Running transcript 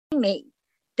me.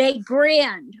 They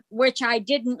grinned, which I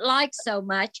didn't like so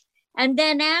much, and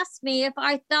then asked me if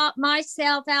I thought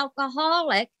myself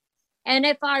alcoholic and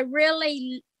if I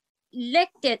really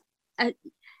licked it,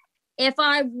 if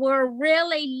I were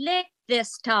really licked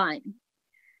this time.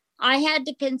 I had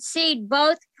to concede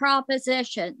both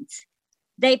propositions.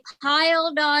 They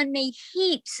piled on me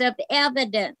heaps of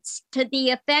evidence to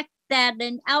the effect that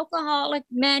an alcoholic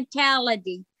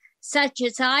mentality, such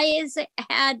as I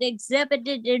had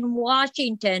exhibited in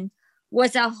Washington,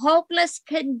 was a hopeless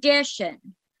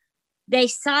condition. They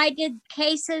cited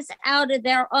cases out of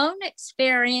their own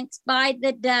experience by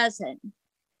the dozen.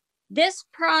 This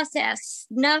process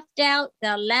snuffed out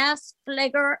the last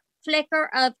flicker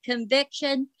of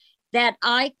conviction that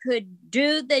I could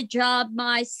do the job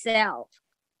myself.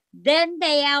 Then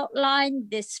they outlined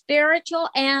the spiritual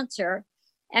answer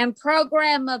and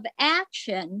program of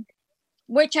action,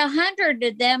 which 100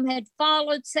 of them had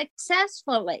followed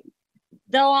successfully.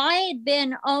 Though I had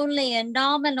been only a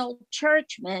nominal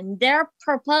churchman, their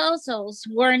proposals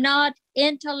were not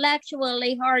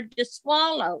intellectually hard to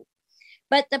swallow.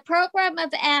 But the program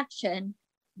of action,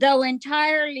 though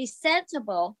entirely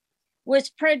sensible, was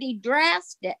pretty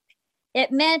drastic.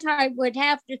 It meant I would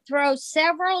have to throw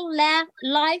several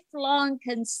lifelong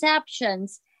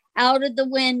conceptions out of the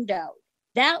window.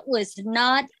 That was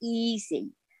not easy.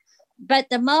 But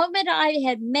the moment I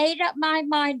had made up my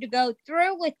mind to go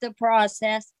through with the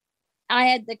process, I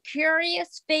had the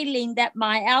curious feeling that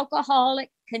my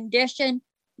alcoholic condition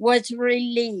was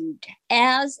relieved,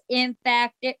 as in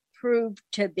fact it proved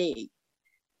to be.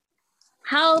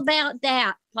 How about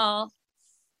that, Paul?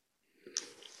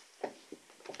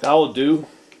 That will do.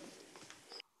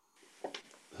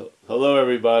 Hello,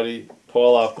 everybody.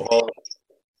 Paul Alcoholic.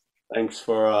 Thanks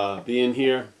for being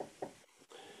here.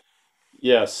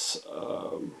 Yes,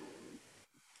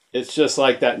 it's just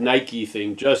like that Nike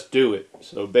thing. Just do it.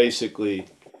 So basically,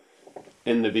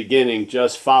 in the beginning,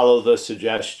 just follow the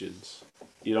suggestions.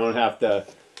 You don't have to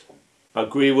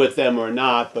agree with them or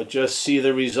not, but just see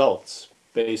the results,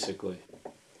 basically.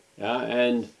 Yeah,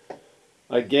 and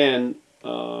again,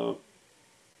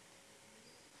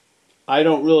 I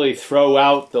don't really throw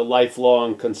out the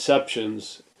lifelong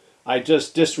conceptions. I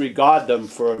just disregard them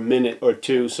for a minute or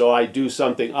two, so I do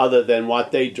something other than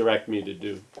what they direct me to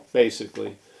do,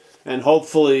 basically. And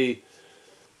hopefully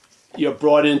you're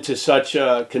brought into such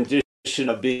a condition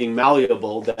of being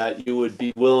malleable that you would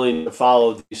be willing to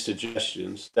follow these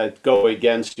suggestions that go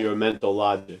against your mental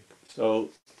logic. So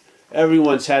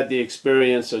everyone's had the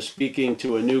experience of speaking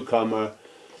to a newcomer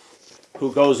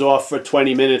who goes off for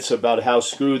 20 minutes about how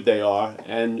screwed they are,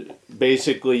 and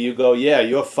basically you go, yeah,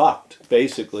 you're fucked,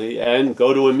 basically, and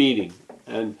go to a meeting.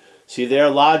 And see,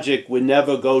 their logic would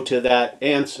never go to that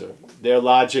answer. Their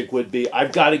logic would be,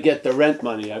 I've got to get the rent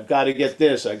money, I've got to get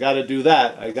this, I got to do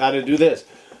that, I got to do this.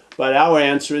 But our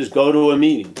answer is go to a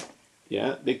meeting,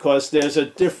 yeah, because there's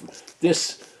a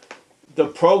the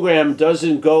program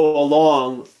doesn't go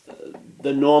along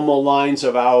the normal lines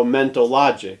of our mental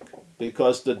logic,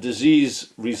 because the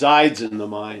disease resides in the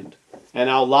mind, and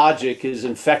our logic is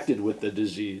infected with the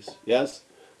disease, yes?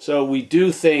 So we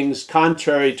do things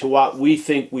contrary to what we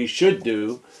think we should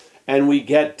do, and we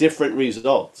get different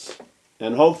results.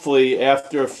 And hopefully,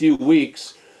 after a few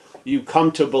weeks, you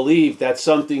come to believe that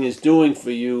something is doing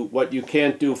for you what you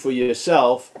can't do for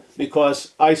yourself,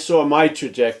 because I saw my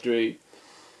trajectory.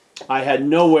 I had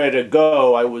nowhere to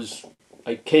go.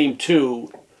 I came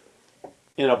to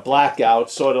in a blackout,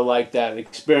 sort of like that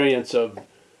experience of,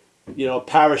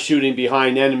 parachuting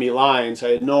behind enemy lines. I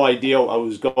had no idea what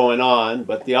was going on,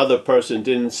 but the other person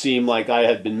didn't seem like I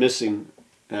had been missing.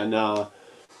 And I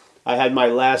had my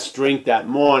last drink that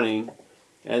morning,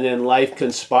 and then life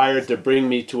conspired to bring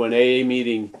me to an AA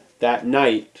meeting that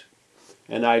night.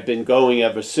 And I've been going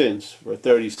ever since for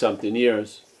 30-something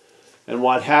years. And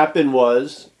what happened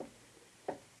was,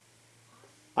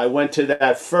 I went to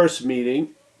that first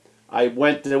meeting. I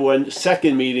went to a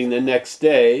second meeting the next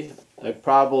day. I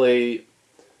probably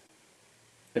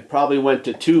went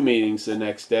to 2 meetings the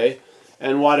next day.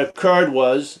 And what occurred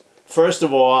was, first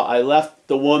of all, I left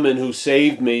the woman who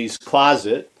saved me's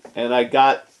closet, and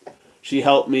she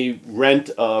helped me rent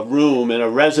a room in a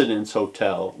residence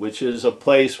hotel, which is a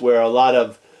place where a lot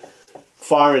of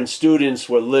foreign students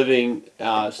were living,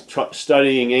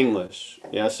 studying English.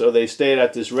 Yeah, so they stayed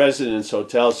at this residence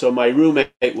hotel. So my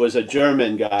roommate was a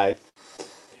German guy.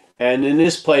 And in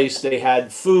this place, they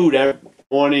had food every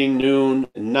morning, noon,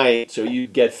 and night. So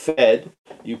you'd get fed.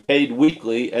 You paid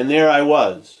weekly. And there I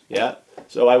was. Yeah.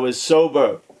 So I was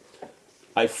sober.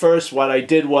 What I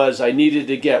did was I needed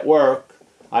to get work.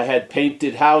 I had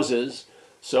painted houses.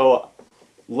 So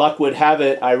luck would have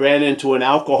it, I ran into an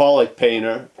alcoholic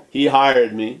painter. He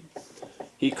hired me.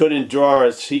 He couldn't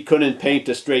paint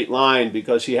a straight line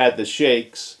because he had the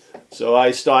shakes. So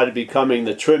I started becoming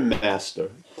the trim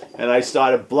master. And I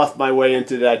started bluff my way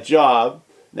into that job.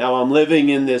 Now I'm living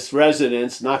in this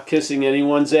residence, not kissing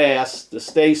anyone's ass to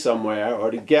stay somewhere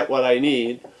or to get what I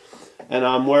need. And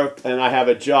I have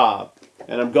a job.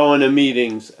 And I'm going to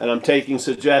meetings and I'm taking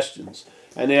suggestions.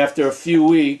 And after a few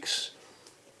weeks,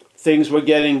 things were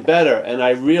getting better. And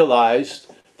I realized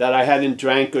that I hadn't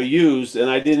drank or used, and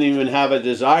I didn't even have a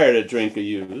desire to drink or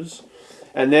use.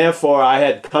 And therefore I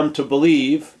had come to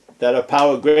believe that a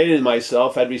power greater than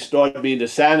myself had restored me to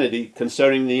sanity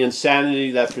concerning the insanity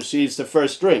that precedes the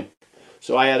first drink.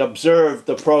 So I had observed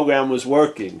the program was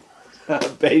working,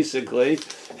 basically.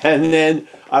 And then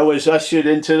I was ushered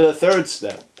into the third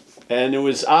step. And it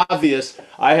was obvious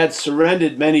I had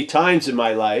surrendered many times in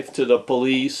my life to the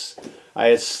police. I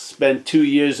had spent 2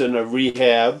 years in a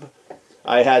rehab.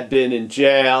 I had been in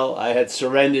jail. I had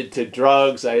surrendered to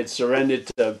drugs. I had surrendered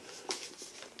to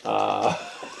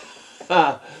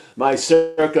my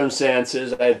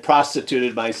circumstances. I had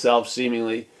prostituted myself,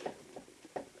 seemingly.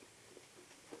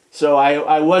 So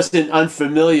I wasn't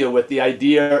unfamiliar with the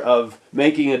idea of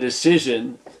making a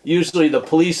decision. Usually the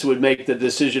police would make the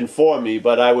decision for me,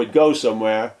 but I would go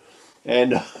somewhere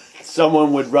and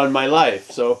someone would run my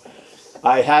life. So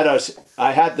I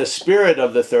had the spirit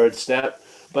of the third step,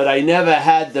 but I never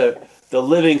had the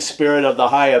living spirit of the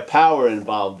higher power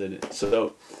involved in it.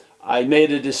 So I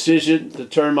made a decision to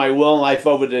turn my will and life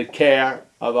over to the care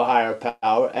of a higher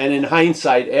power. And in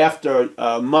hindsight, after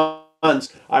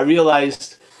months, I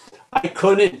realized I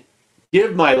couldn't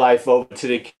give my life over to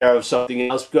the care of something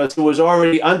else because it was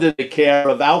already under the care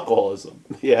of alcoholism.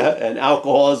 Yeah, and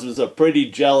alcoholism is a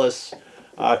pretty jealous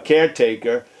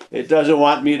caretaker. It doesn't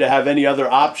want me to have any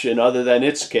other option other than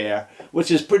its care,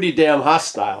 which is pretty damn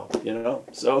hostile, you know.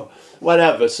 So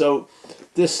whatever. So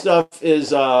this stuff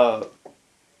is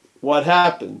what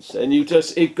happens, and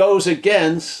it goes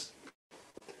against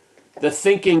the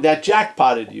thinking that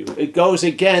jackpotted you. It goes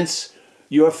against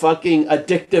your fucking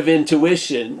addictive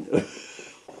intuition,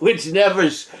 which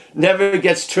never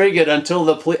gets triggered until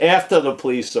after the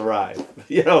police arrive.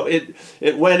 You know,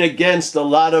 it went against a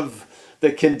lot of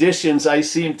the conditions I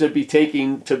seem to be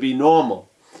taking to be normal.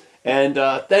 And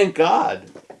thank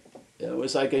God. It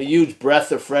was like a huge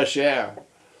breath of fresh air.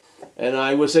 And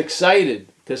I was excited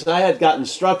because I had gotten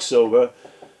struck sober.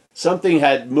 Something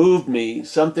had moved me.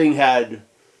 Something had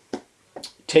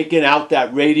taken out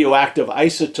that radioactive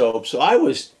isotope. So I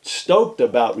was stoked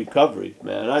about recovery,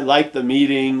 man. I liked the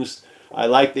meetings. I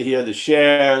liked to hear the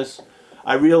shares.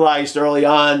 I realized early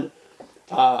on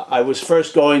I was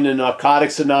first going to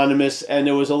Narcotics Anonymous, and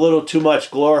there was a little too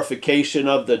much glorification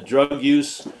of the drug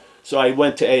use. So I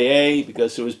went to AA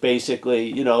because it was basically,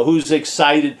 you know, who's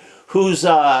excited, who's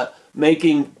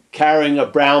carrying a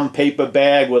brown paper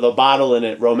bag with a bottle in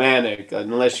it romantic,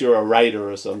 unless you're a writer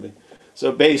or something.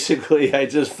 So basically I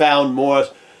just found more,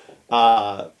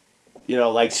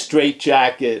 like Straight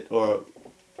Jacket or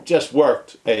just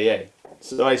worked AA.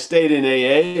 So I stayed in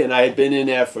AA, and I had been in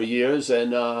there for years,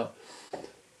 and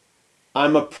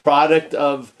I'm a product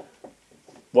of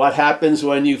what happens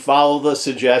when you follow the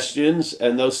suggestions,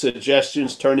 and those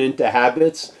suggestions turn into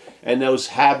habits, and those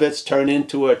habits turn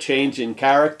into a change in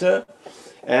character,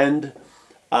 and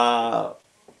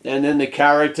then the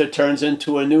character turns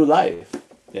into a new life.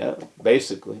 Yeah,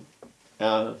 basically.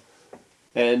 So,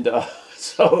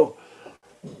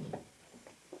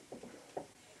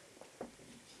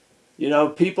 you know,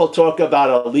 people talk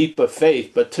about a leap of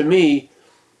faith, but to me,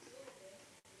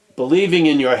 believing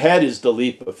in your head is the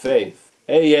leap of faith.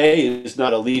 AA is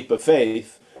not a leap of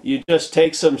faith. You just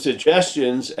take some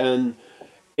suggestions and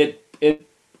it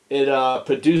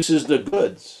produces the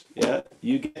goods. Yeah,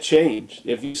 you get changed.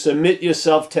 If you submit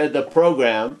yourself to the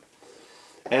program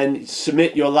and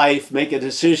submit your life, make a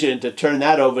decision to turn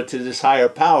that over to this higher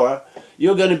power,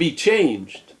 you're going to be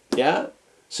changed. Yeah,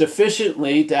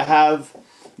 sufficiently to have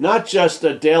not just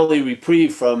a daily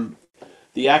reprieve from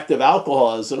the act of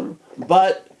alcoholism,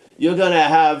 but you're going to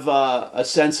have a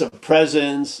sense of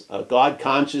presence, a God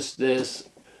consciousness,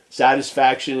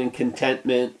 satisfaction and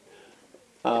contentment,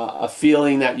 a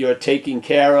feeling that you're taken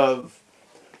care of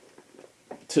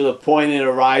to the point it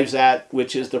arrives at,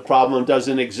 which is the problem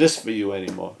doesn't exist for you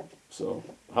anymore. So,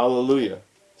 hallelujah.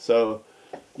 So,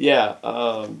 yeah.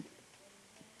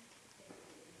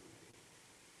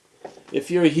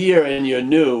 If you're here and you're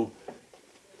new,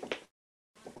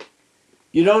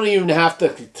 you don't even have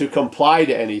to comply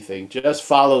to anything. Just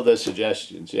follow the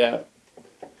suggestions, yeah?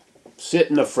 Sit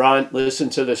in the front, listen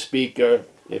to the speaker,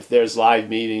 if there's live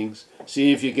meetings.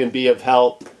 See if you can be of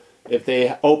help. If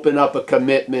they open up a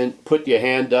commitment, put your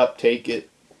hand up, take it.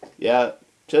 Yeah,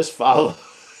 just follow,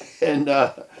 and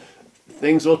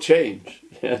things will change.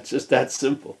 Yeah, it's just that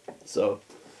simple. So,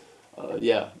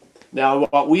 yeah. Now,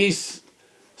 what we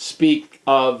speak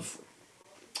of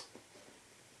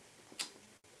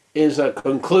is a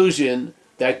conclusion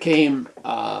that came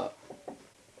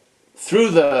through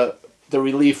the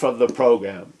relief of the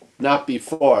program, not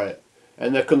before it.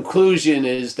 And the conclusion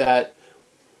is that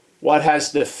what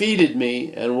has defeated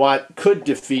me and what could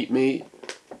defeat me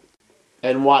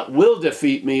and what will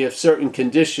defeat me if certain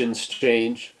conditions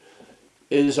change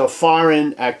is a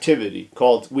foreign activity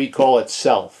we call it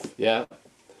self. Yeah.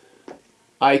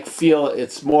 I feel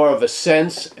it's more of a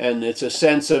sense, and it's a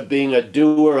sense of being a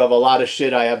doer of a lot of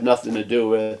shit I have nothing to do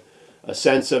with. A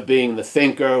sense of being the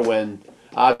thinker when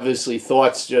obviously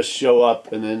thoughts just show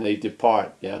up and then they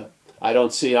depart. Yeah. I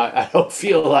don't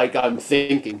feel like I'm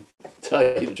thinking, to tell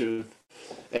you the truth.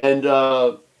 And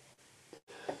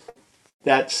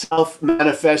that self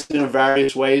manifested in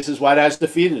various ways is what has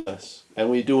defeated us. And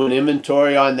we do an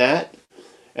inventory on that.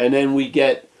 And then we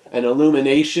get an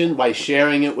illumination by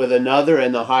sharing it with another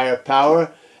and the higher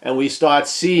power. And we start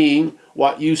seeing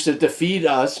what used to defeat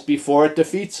us before it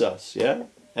defeats us. Yeah.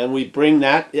 And we bring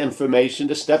that information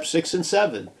to step 6 and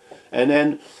 7. And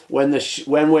then when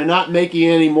we're not making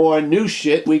any more new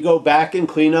shit, we go back and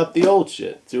clean up the old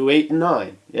shit through 8 and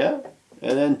 9. Yeah.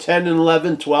 And then 10 and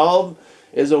 11, 12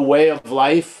 is a way of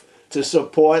life to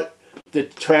support the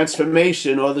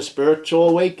transformation or the spiritual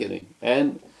awakening.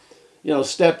 And,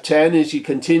 step 10 is you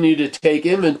continue to take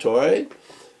inventory.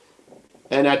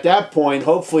 And at that point,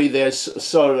 hopefully there's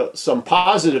sort of some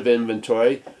positive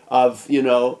inventory of,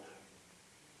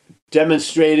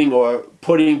 demonstrating or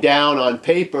putting down on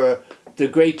paper the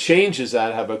great changes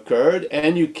that have occurred.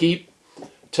 And you keep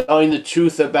telling the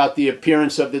truth about the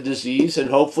appearance of the disease and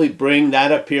hopefully bring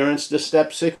that appearance to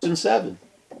step 6 and 7.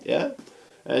 Yeah.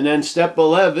 And then step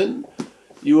 11,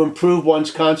 you improve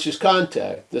one's conscious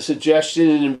contact. The suggestion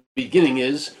in the beginning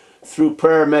is through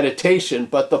prayer meditation,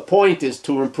 but the point is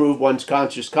to improve one's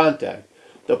conscious contact.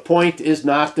 The point is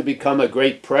not to become a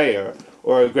great prayer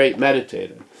or a great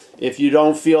meditator. If you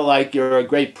don't feel like you're a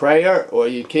great prayer or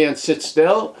you can't sit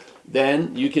still,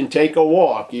 then you can take a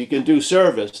walk. You can do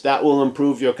service. That will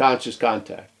improve your conscious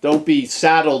contact. Don't be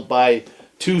saddled by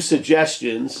 2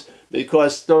 suggestions,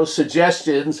 because those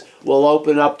suggestions will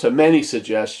open up to many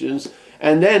suggestions.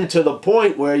 And then to the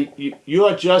point where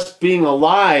you're just being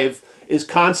alive is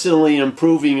constantly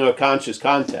improving your conscious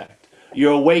contact.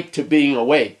 You're awake to being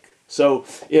awake. So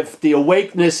if the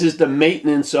awakeness is the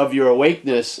maintenance of your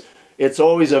awakeness, it's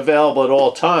always available at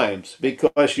all times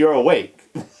because you're awake.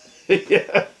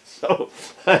 Yeah. So,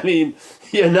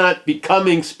 you're not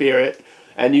becoming spirit,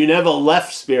 and you never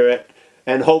left spirit,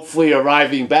 and hopefully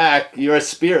arriving back, you're a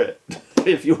spirit,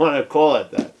 if you want to call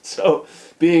it that. So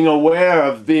being aware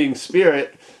of being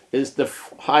spirit is the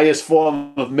highest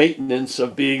form of maintenance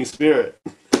of being spirit,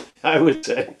 I would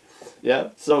say. Yeah.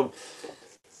 So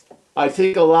I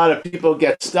think a lot of people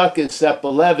get stuck in step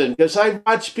 11 because I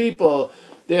watch people,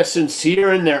 they're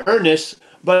sincere and they're earnest,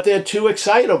 but they're too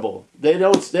excitable. They're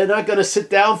not going to sit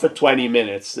down for 20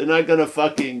 minutes. They're not going to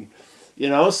fucking,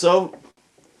 so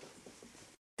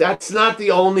that's not the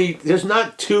only, there's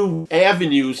not 2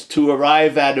 avenues to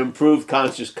arrive at improved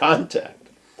conscious contact.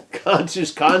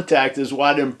 Conscious contact is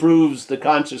what improves the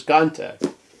conscious contact.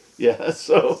 Yeah,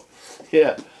 so,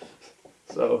 yeah.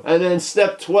 So, and then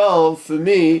step 12 for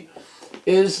me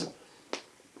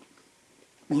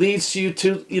leads you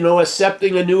to,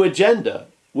 accepting a new agenda,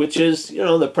 which is,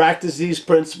 to practice these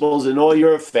principles in all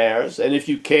your affairs. And if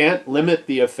you can't, limit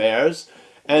the affairs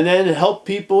and then help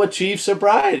people achieve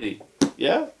sobriety.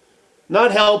 Yeah.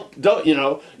 Not help,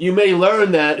 you may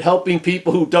learn that helping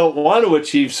people who don't want to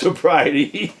achieve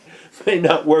sobriety may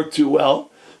not work too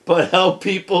well, but help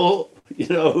people,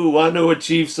 who want to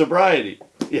achieve sobriety.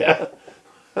 Yeah.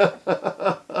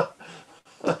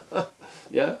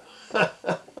 Yeah.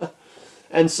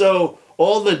 And so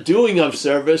all the doing of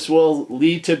service will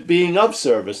lead to being of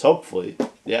service, hopefully.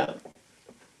 Yeah.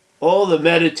 All the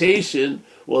meditation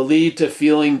will lead to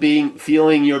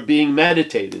feeling you're being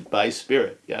meditated by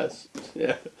spirit. Yes.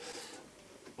 Yeah.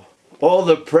 All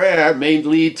the prayer may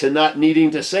lead to not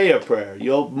needing to say a prayer.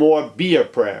 You'll more be a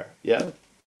prayer. Yeah.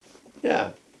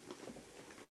 Yeah.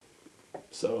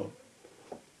 So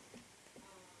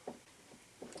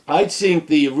I think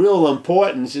the real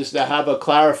importance is to have a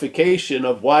clarification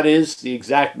of what is the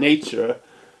exact nature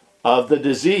of the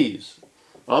disease.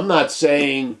 I'm not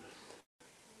saying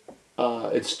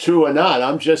it's true or not.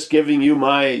 I'm just giving you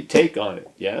my take on it,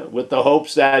 yeah, with the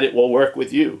hopes that it will work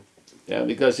with you, yeah,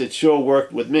 because it sure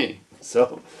worked with me.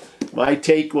 So my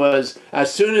take was,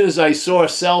 as soon as I saw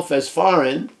self as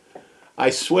foreign, I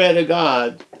swear to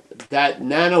God, that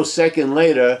nanosecond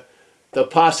later, the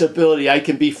possibility I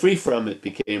can be free from it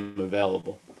became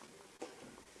available.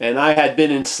 And I had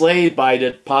been enslaved by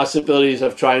the possibilities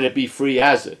of trying to be free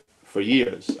as it for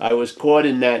years. I was caught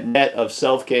in that net of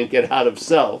self can't get out of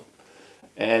self.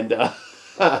 And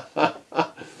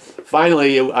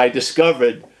finally, I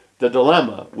discovered the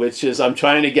dilemma, which is I'm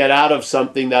trying to get out of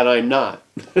something that I'm not.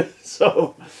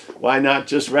 So why not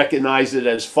just recognize it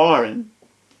as foreign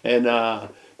and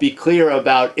be clear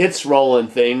about its role in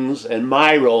things and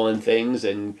my role in things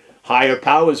and higher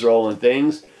powers' role in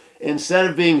things instead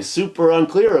of being super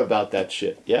unclear about that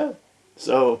shit, yeah?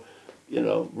 So,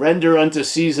 render unto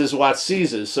Caesar's what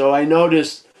Caesar's. So I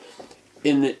noticed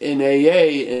in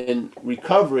AA, in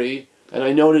recovery, and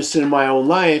I noticed in my own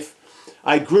life,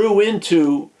 I grew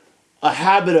into a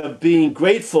habit of being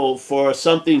grateful for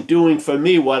something doing for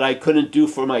me what I couldn't do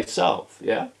for myself,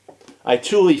 yeah? I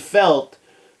truly felt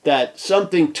that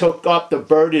something took up the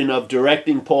burden of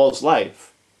directing Paul's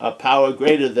life, a power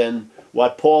greater than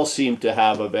what Paul seemed to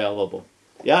have available.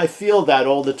 Yeah, I feel that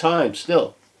all the time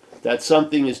still, that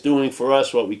something is doing for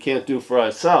us what we can't do for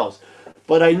ourselves.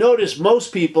 But I notice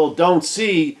most people don't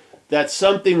see that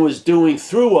something was doing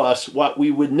through us what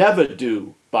we would never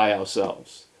do by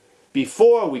ourselves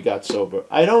before we got sober.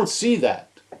 I don't see that.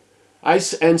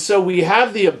 And so we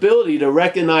have the ability to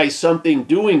recognize something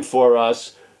doing for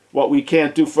us what we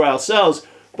can't do for ourselves,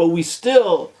 but we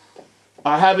still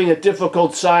are having a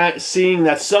difficult seeing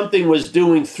that something was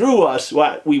doing through us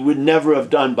what we would never have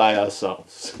done by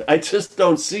ourselves. I just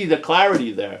don't see the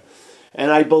clarity there.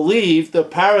 And I believe the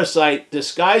parasite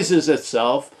disguises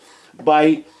itself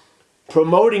by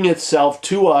promoting itself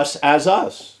to us as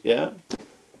us, yeah?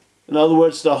 In other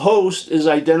words, the host is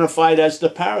identified as the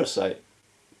parasite.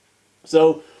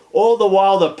 So all the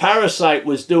while the parasite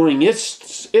was doing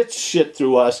its shit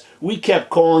through us, we kept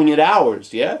calling it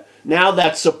ours, yeah? Now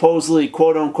that supposedly,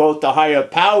 quote unquote, the higher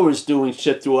power is doing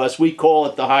shit through us, we call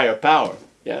it the higher power,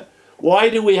 yeah? Why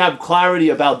do we have clarity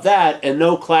about that and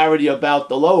no clarity about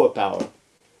the lower power?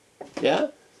 Yeah?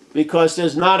 Because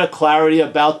there's not a clarity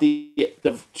about the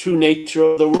true nature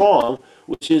of the wrong,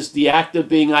 which is the act of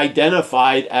being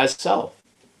identified as self.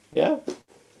 Yeah?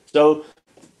 So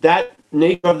that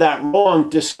nature of that wrong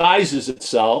disguises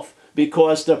itself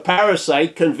because the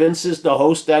parasite convinces the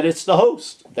host that it's the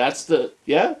host. That's the,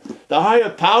 yeah? The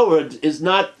higher power is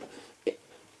not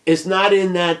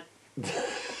in that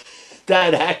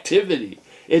that activity.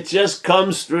 It just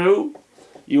comes through.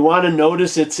 You want to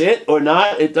notice it's it or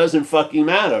not, it doesn't fucking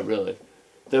matter, really.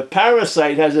 The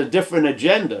parasite has a different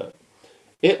agenda.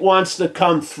 It wants to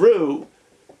come through,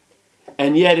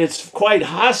 and yet it's quite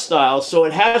hostile, so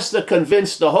it has to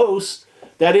convince the host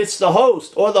that it's the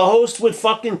host, or the host would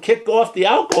fucking kick off the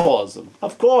alcoholism,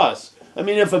 of course. I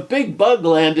mean, if a big bug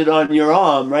landed on your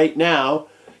arm right now,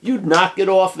 you'd knock it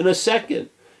off in a second.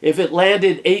 If it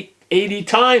landed 80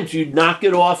 times, you'd knock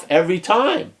it off every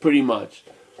time, pretty much.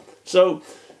 So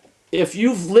if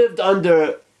you've lived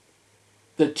under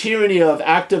the tyranny of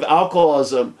active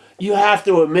alcoholism, you have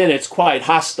to admit it's quite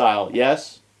hostile,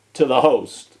 yes, to the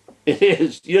host. It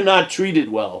is. You're not treated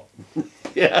well.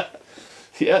 Yeah.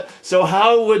 Yeah. So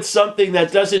how would something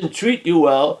that doesn't treat you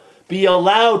well be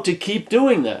allowed to keep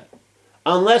doing that?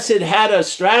 Unless it had a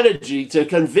strategy to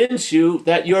convince you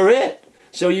that you're it.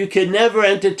 So you can never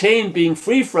entertain being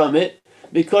free from it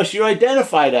because you're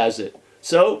identified as it.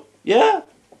 So, yeah.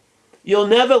 You'll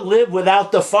never live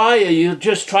without the fire. You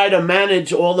just try to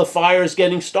manage all the fires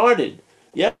getting started.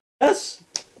 Yes?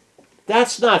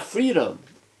 That's not freedom.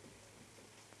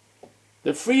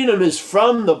 The freedom is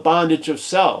from the bondage of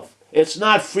self. It's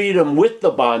not freedom with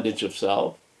the bondage of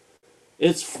self.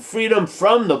 It's freedom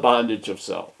from the bondage of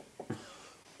self.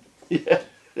 Yeah.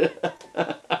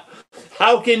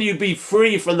 How can you be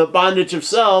free from the bondage of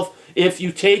self if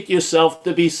you take yourself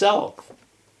to be self?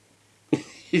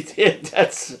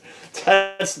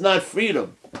 That's not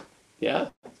freedom. Yeah?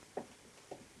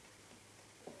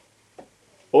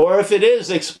 Or if it is,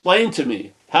 explain to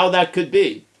me how that could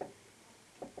be.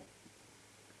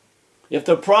 If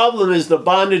the problem is the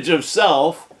bondage of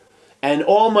self, and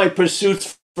all my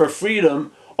pursuits for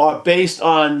freedom are based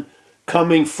on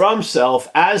coming from self,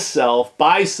 as self,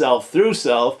 by self, through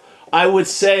self, I would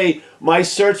say my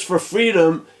search for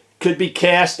freedom could be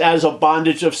cast as a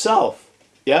bondage of self.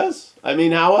 Yes? I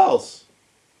mean, how else?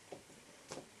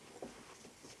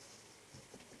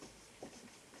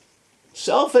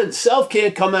 Self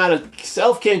can't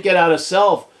get out of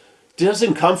self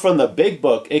doesn't come from the big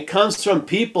book. It comes from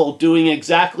people doing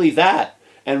exactly that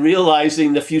and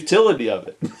realizing the futility of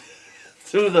it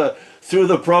through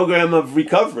the program of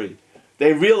recovery.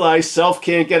 They realized self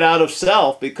can't get out of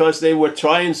self because they were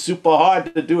trying super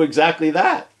hard to do exactly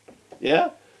that.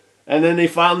 Yeah? And then they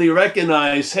finally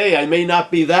recognize, hey, I may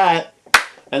not be that.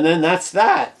 And then that's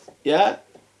that. Yeah?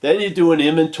 Then you do an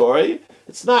inventory.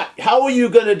 It's not, how are you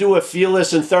going to do a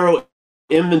fearless and thorough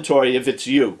inventory if it's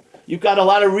you? You've got a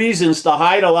lot of reasons to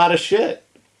hide a lot of shit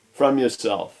from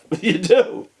yourself. You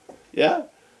do. Yeah?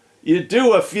 You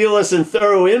do a fearless and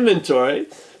thorough inventory.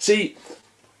 See,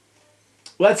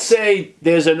 let's say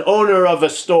there's an owner of a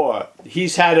store.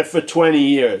 He's had it for 20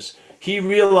 years. He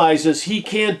realizes he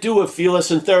can't do a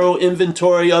fearless and thorough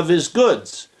inventory of his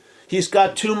goods. He's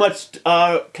got too much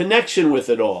connection with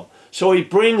it all. So he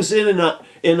brings in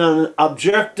an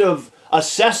objective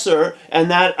assessor,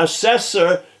 and that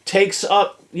assessor takes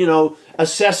up,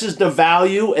 assesses the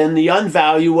value and the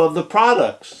unvalue of the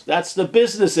products. That's the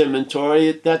business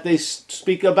inventory that they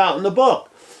speak about in the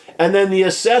book. And then the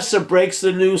assessor breaks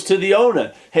the news to the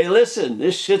owner. Hey, listen,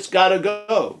 this shit's got to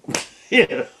go.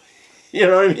 You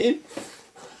know what I mean?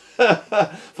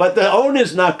 But the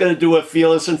owner's not going to do a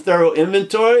fearless and thorough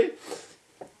inventory.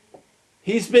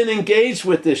 He's been engaged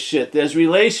with this shit. There's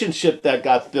relationship that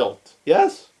got built.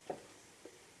 Yes?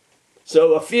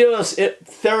 So a fearless,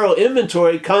 thorough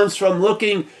inventory comes from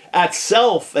looking at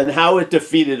self and how it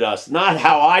defeated us. Not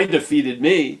how I defeated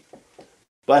me,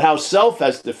 but how self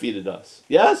has defeated us.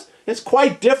 Yes? It's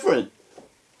quite different.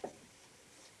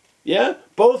 Yeah?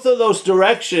 Both of those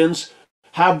directions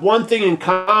have one thing in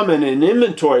common in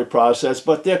inventory process,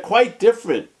 but they're quite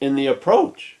different in the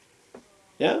approach.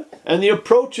 Yeah? And the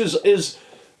approach is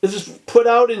put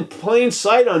out in plain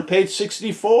sight on page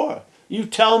 64. You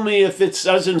tell me if it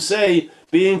doesn't say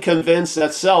being convinced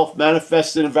that self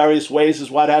manifested in various ways is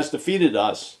what has defeated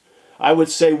us. I would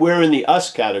say we're in the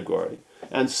us category,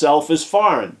 and self is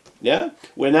foreign. Yeah?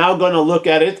 We're now going to look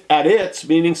at its,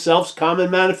 meaning self's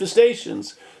common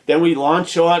manifestations. Then we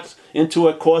launch out into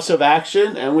a course of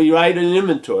action and we write an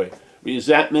inventory.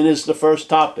 Resentment is the first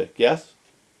topic, yes?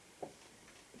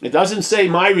 It doesn't say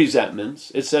my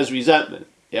resentments, it says resentment,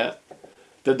 yeah?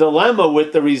 The dilemma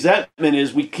with the resentment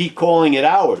is we keep calling it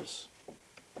ours,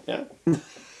 yeah?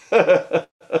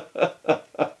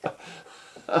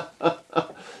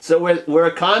 So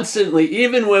we're constantly,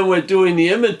 even when we're doing the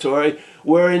inventory,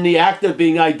 we're in the act of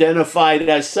being identified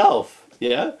as self,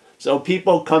 yeah? So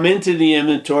people come into the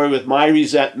inventory with my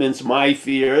resentments, my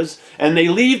fears, and they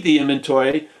leave the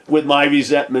inventory with my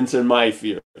resentments and my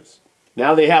fears.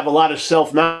 Now they have a lot of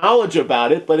self-knowledge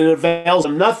about it, but it avails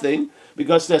them nothing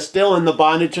because they're still in the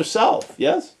bondage of self,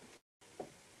 yes?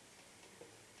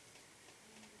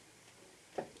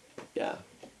 Yeah.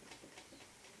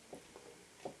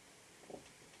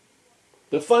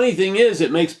 The funny thing is, it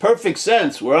makes perfect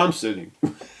sense where I'm sitting.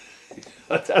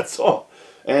 That's all.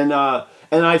 And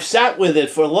I've sat with it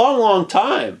for a long, long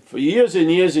time, for years and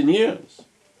years and years.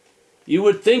 You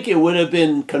would think it would have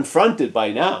been confronted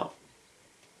by now.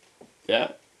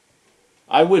 Yeah?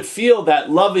 I would feel that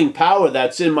loving power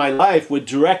that's in my life would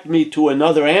direct me to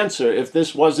another answer if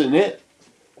this wasn't it.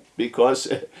 Because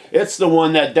it's the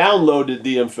one that downloaded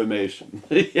the information.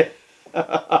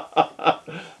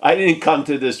 I didn't come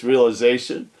to this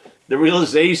realization. The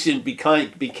realization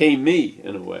became me,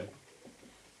 in a way.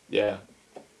 Yeah.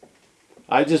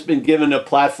 I've just been given a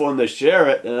platform to share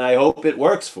it, and I hope it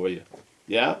works for you.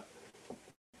 Yeah?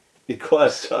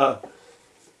 Because,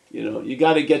 you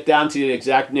got to get down to the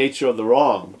exact nature of the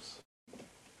wrongs.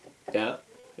 Yeah?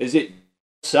 Is it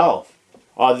self?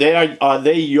 Are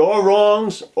they your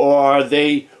wrongs, or are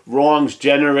they wrongs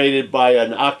generated by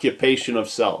an occupation of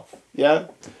self? Yeah?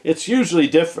 It's usually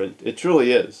different. It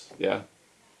truly is. Yeah?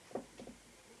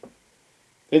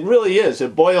 It really is.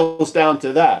 It boils down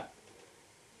to that.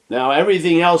 Now,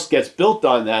 everything else gets built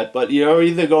on that, but you're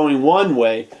either going one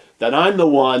way, that I'm the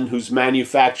one who's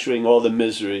manufacturing all the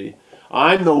misery.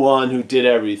 I'm the one who did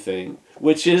everything,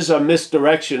 which is a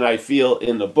misdirection I feel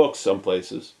in the book some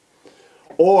places.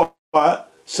 Or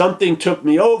something took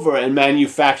me over and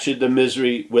manufactured the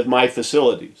misery with my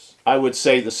facilities. I would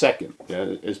say the second,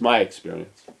 is my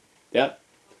experience. Yeah?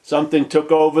 Something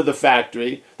took over the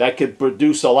factory that could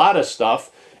produce a lot of stuff,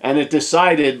 and it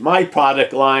decided my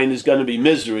product line is going to be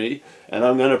misery, and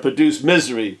I'm going to produce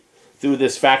misery through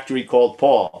this factory called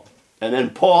Paul. And then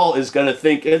Paul is going to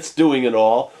think it's doing it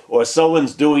all, or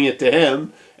someone's doing it to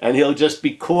him, and he'll just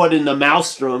be caught in the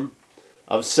maelstrom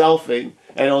of selfing,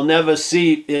 and he'll never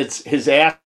see his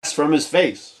ass from his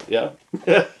face. Yeah,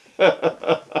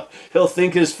 he'll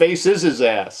think his face is his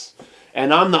ass,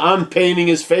 and I'm painting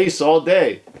his face all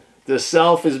day. The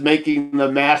self is making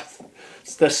the mask.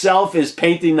 The self is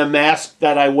painting the mask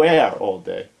that I wear all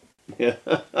day. Yeah.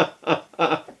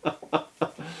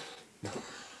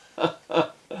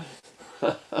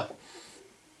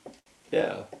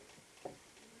 Yeah.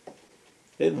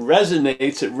 It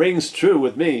resonates, it rings true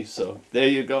with me, so there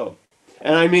you go.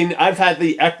 And I mean, I've had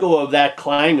the echo of that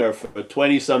clangor for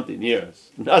 20-something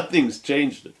years. Nothing's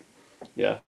changed it.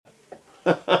 Yeah.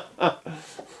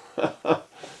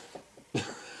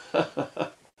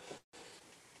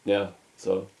 Yeah,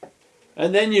 so.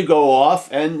 And then you go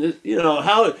off and,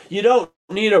 how, you don't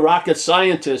need a rocket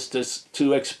scientist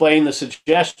to explain the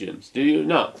suggestions, do you?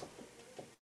 No.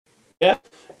 Yeah.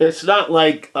 It's not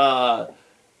like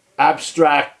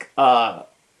abstract,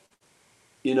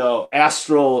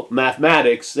 astral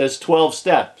mathematics. There's 12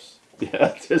 steps.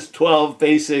 Yeah, there's 12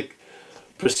 basic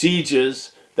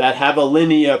procedures that have a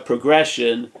linear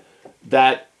progression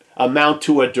that amount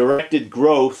to a directed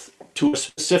growth to a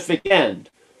specific end.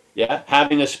 Yeah,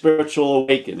 having a spiritual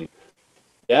awakening.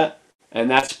 Yeah,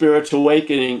 and that spiritual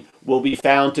awakening will be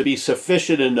found to be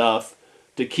sufficient enough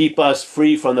to keep us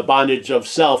free from the bondage of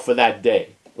self for that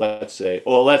day, let's say,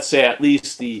 or let's say at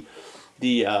least the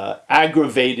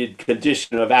aggravated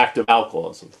condition of active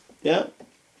alcoholism. Yeah,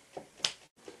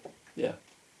 yeah.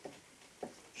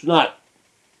 It's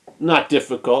not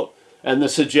difficult, and the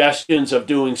suggestions of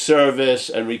doing service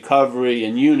and recovery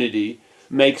and unity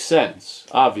make sense.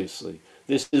 Obviously,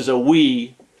 this is a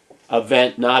we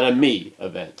event, not a me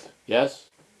event. Yes.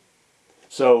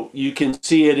 So you can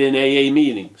see it in AA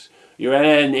meetings. You're at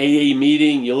an AA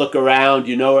meeting, you look around,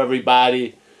 you know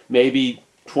everybody, maybe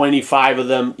 25 of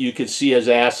them you could see as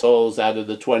assholes out of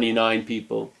the 29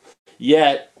 people.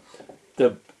 Yet,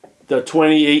 the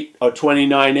 28 or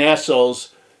 29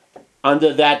 assholes,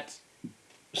 under that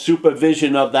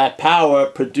supervision of that power,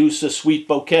 produce a sweet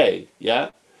bouquet, yeah?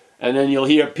 And then you'll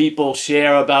hear people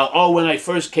share about, oh, when I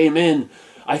first came in,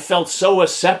 I felt so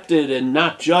accepted and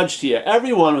not judged here.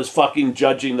 Everyone was fucking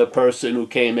judging the person who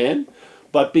came in.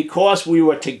 But because we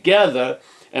were together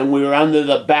and we were under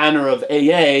the banner of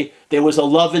AA, there was a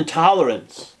love and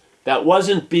tolerance that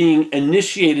wasn't being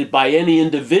initiated by any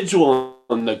individual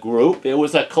in the group. It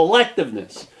was a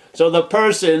collectiveness. So the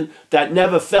person that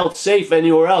never felt safe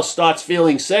anywhere else starts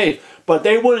feeling safe, but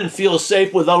they wouldn't feel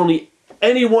safe with only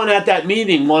anyone at that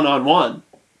meeting one-on-one,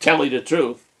 tell you the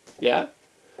truth. Yeah?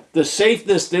 The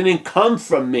safeness didn't come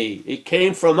from me. It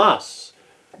came from us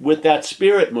with that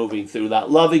spirit moving through, that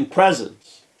loving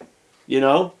presence,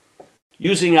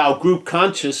 using our group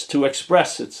conscious to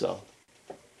express itself.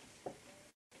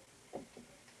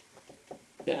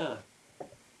 Yeah.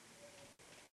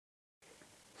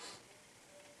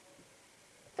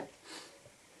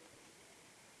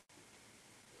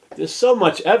 There's so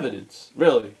much evidence,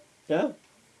 really. Yeah.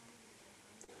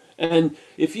 And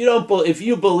if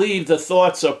you believe the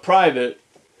thoughts are private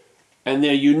and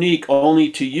they're unique only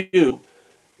to you,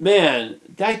 man,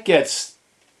 that gets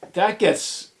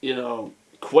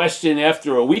questioned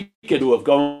after a week or two of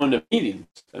going to meetings.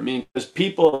 I mean, because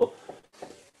people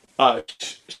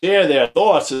share their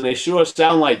thoughts and they sure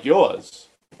sound like yours.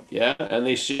 Yeah, and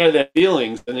they share their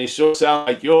feelings and they sure sound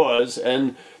like yours,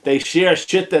 and they share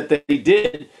shit that they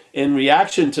did in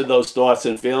reaction to those thoughts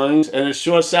and feelings, and it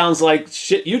sure sounds like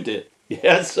shit you did.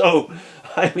 Yeah, so,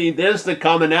 I mean, there's the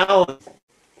commonality.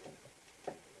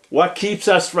 What keeps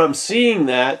us from seeing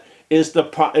that is the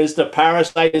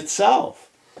parasite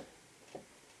itself.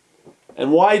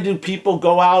 And why do people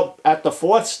go out at the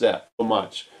fourth step so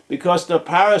much? Because the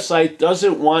parasite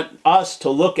doesn't want us to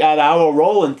look at our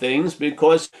role in things,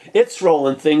 because its role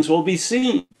in things will be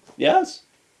seen. Yes?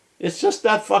 It's just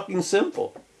that fucking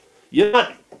simple. You're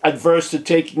not adverse to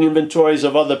taking inventories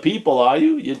of other people, are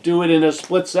you? You do it in a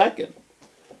split second.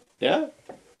 Yeah?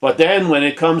 But then when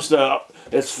it comes to,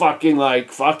 it's fucking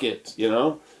like, fuck it,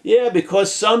 Yeah,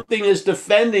 because something is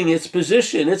defending its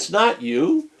position. It's not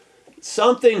you.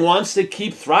 Something wants to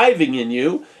keep thriving in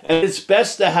you, and it's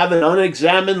best to have an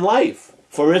unexamined life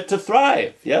for it to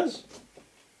thrive. Yes?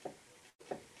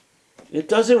 It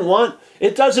doesn't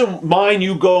mind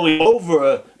you going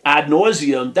over ad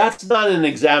nauseum. That's not an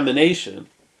examination.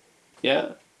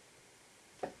 Yeah?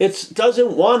 It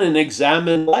doesn't want an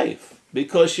examined life,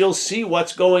 because you'll see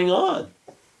what's going on.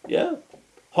 Yeah?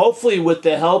 Hopefully with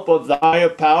the help of the higher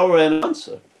power and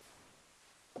answer.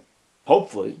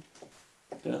 Hopefully.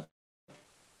 Yeah.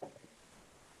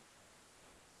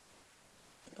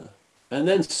 And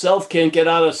then self can't get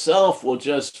out of self will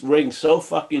just ring so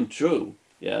fucking true.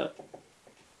 Yeah.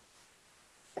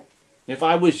 If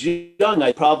I was young,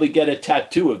 I'd probably get a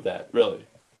tattoo of that, really.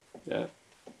 Yeah.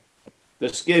 The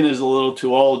skin is a little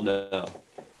too old now.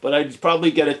 but I'd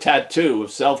probably get a tattoo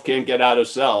if self can't get out of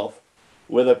self,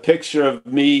 with a picture of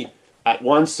me at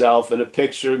one self and a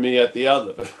picture of me at the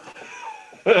other,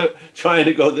 trying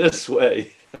to go this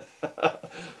way.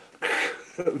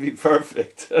 It'd be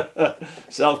perfect.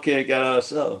 Self can't get out of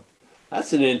self.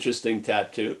 That's an interesting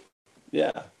tattoo.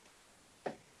 Yeah.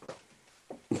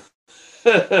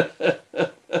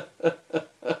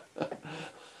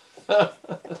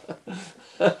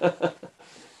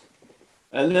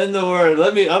 And then the word,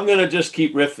 I'm going to just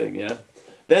keep riffing, yeah?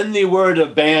 Then the word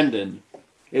abandon.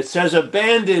 It says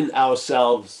abandon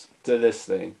ourselves to this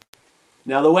thing.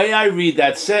 Now, the way I read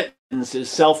that sentence is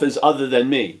self is other than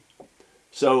me.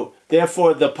 So,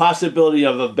 therefore, the possibility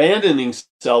of abandoning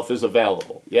self is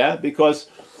available, yeah? Because,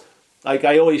 like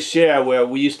I always share, where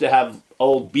we used to have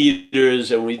old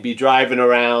beaters and we'd be driving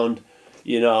around,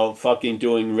 fucking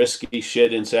doing risky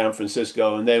shit in San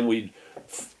Francisco, and then we'd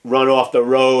run off the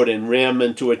road and ram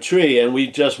into a tree, and we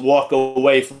just walk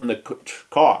away from the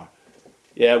car.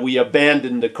 Yeah, we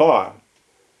abandoned the car.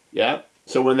 Yeah.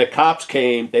 So when the cops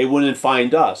came, they wouldn't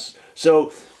find us.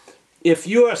 So if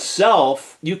you're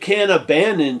self, you can't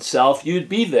abandon self, you'd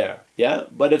be there. Yeah.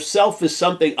 But if self is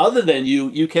something other than you,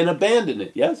 you can abandon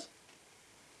it. Yes?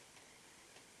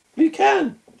 You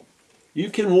can. You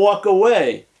can walk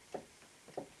away.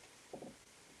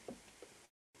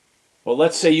 Well,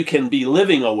 let's say you can be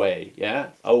living away,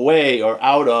 yeah? Away or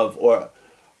out of or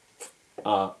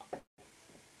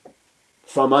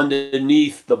from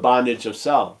underneath the bondage of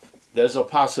self. There's a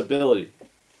possibility,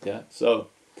 yeah? So,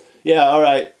 yeah, all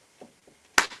right.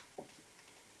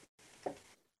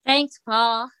 Thanks,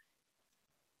 Paul.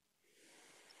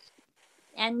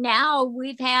 And now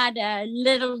we've had a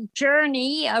little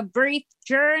journey, a brief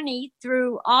journey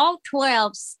through all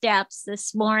 12 steps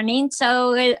this morning.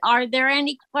 So are there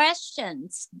any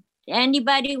questions?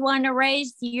 Anybody want to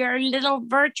raise your little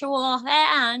virtual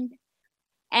hand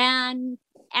and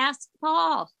ask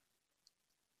Paul?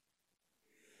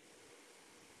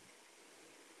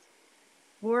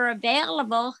 We're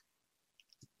available.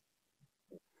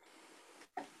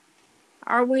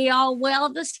 Are we all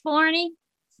well this morning?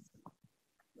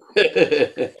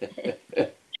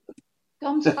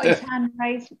 Dom's got his hand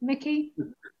raised. Mickey?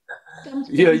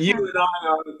 Yeah, you and I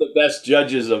are the best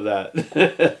judges of that.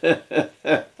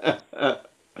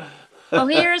 Oh,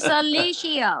 here's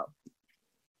Alicio.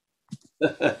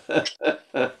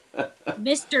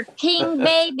 Mr. King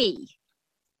Baby.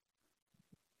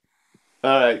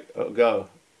 All right, go.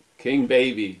 King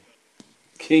Baby.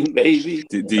 King Baby.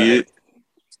 Do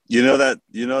you know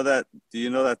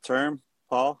that term,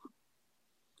 Paul?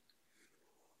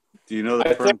 Do you know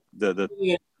the term?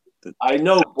 I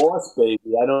know boss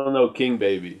baby. I don't know king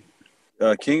baby.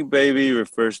 King baby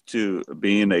refers to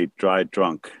being a dry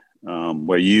drunk,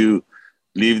 where you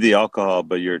leave the alcohol,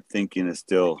 but your thinking is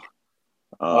still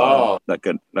like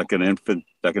an infant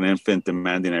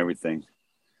demanding everything.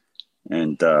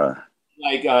 And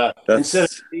instead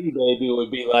of king baby, it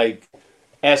would be like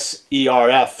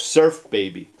SERF, surf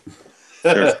baby.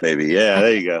 Surf baby, yeah,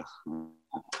 there you go.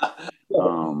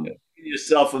 Give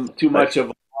yourself too much of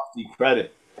a lofty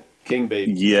credit, king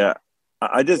baby. Yeah,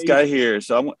 I just got here,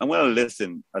 so I'm going to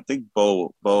listen. I think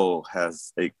Bo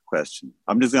has a question.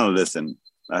 I'm just going to listen.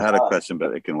 I had a question,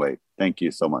 but it can wait. Thank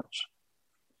you so much.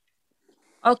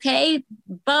 Okay,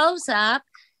 Bo's up.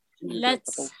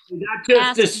 Let's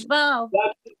ask Bo.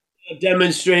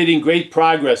 Demonstrating great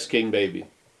progress, king baby.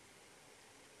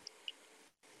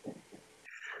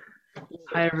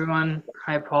 Hi, everyone.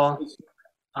 Hi, Paul.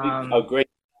 Great.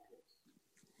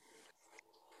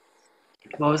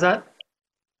 What was that?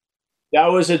 That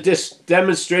was a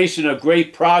demonstration of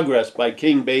great progress by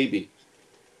King Baby.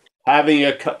 Having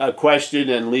a question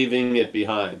and leaving it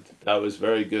behind. That was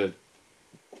very good.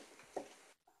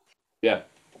 Yeah.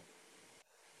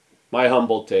 My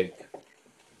humble take.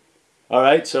 All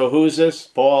right, so who's this?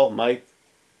 Paul, Mike?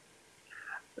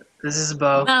 This is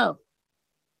Bo. Bo.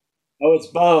 Oh, it's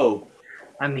Bo.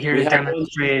 I'm here to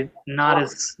demonstrate not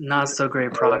so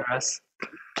great progress,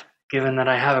 given that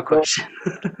I have a question.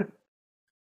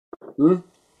 Well,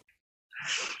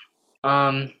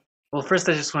 first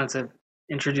I just wanted to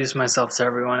introduce myself to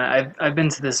everyone. I've been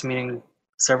to this meeting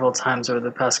several times over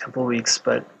the past couple of weeks,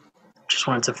 but just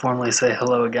wanted to formally say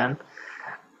hello again.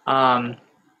 Paul,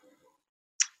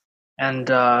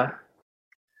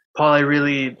 I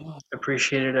really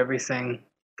appreciated everything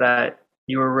that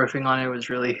you were riffing on. It was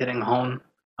really hitting home,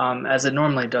 as it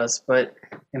normally does, but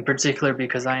in particular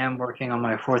because I am working on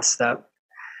my fourth step.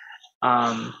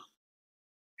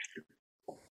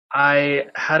 I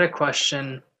had a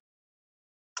question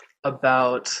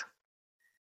about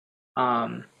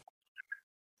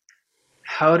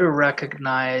how to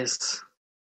recognize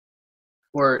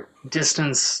or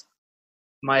distance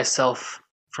myself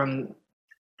from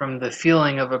the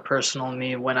feeling of a personal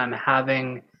me when I'm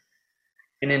having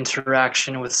an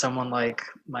interaction with someone like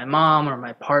my mom or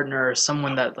my partner or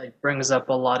someone that like brings up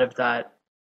a lot of that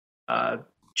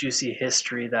juicy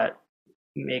history that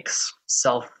makes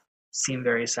self seem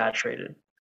very saturated.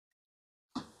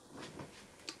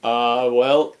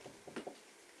 Well,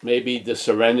 maybe the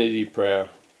serenity prayer.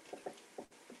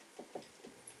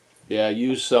 Yeah,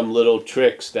 use some little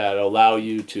tricks that allow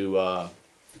you to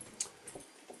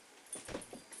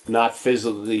not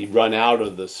physically run out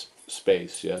of this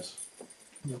space. Yes.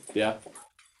 Yeah.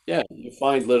 Yeah. You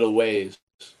find little ways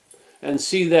and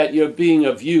see that you're being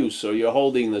of use or you're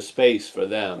holding the space for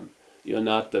them. You're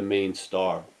not the main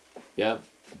star. Yeah.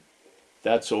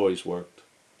 That's always worked.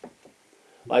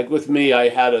 Like with me, I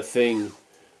had a thing.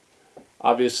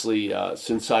 Obviously,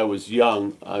 since I was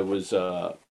young, I was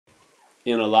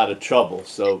in a lot of trouble.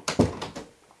 So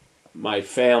my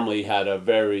family had a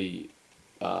very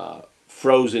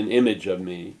frozen image of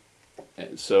me.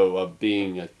 And so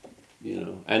being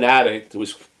an addict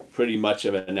was pretty much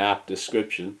of an apt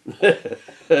description.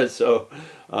 so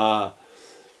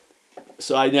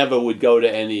so I never would go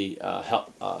to any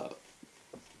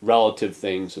relative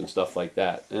things and stuff like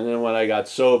that. And then when I got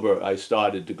sober, I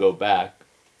started to go back.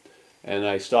 And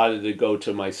I started to go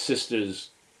to my sister's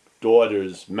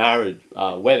daughter's marriage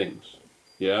weddings,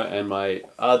 yeah, and my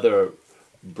other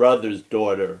brother's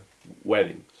daughter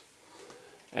weddings.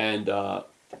 And that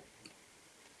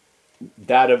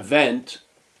event,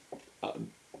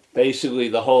 basically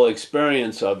the whole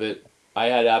experience of it, I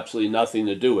had absolutely nothing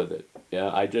to do with it.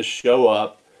 Yeah, I just show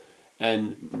up,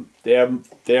 and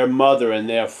their mother and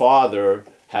their father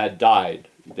had died.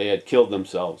 They had killed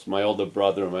themselves, my older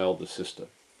brother and my older sister.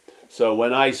 So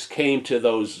when I came to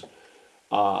those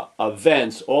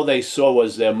events, all they saw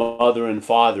was their mother and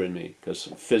father in me, because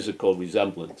of physical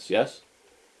resemblance, yes?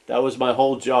 That was my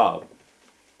whole job.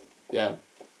 Yeah,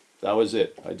 that was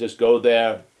it. I just go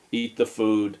there, eat the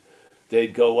food.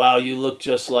 They'd go, wow, you look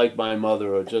just like my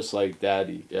mother or just like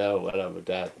daddy. Yeah, whatever,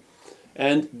 dad.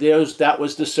 And that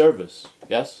was the service,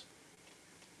 yes?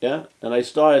 Yeah, and I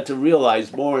started to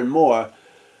realize more and more,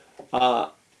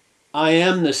 I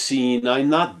am the scene, I'm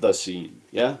not the scene,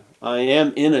 yeah? I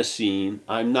am in a scene,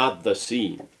 I'm not the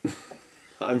scene.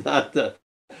 I'm not the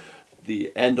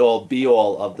end-all,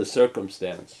 be-all of the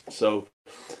circumstance. So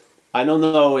I don't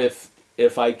know if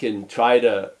I can try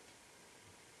to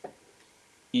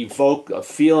evoke a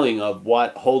feeling of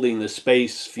what holding the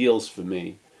space feels for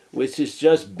me, which is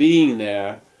just being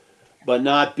there, but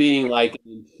not being like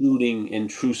an intruding,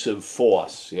 intrusive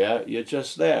force, yeah? You're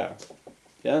just there,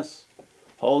 yes?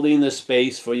 Holding the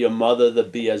space for your mother to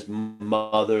be as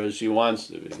mother as she wants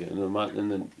to be,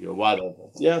 and then your whatever.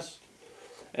 Yes,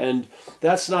 and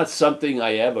that's not something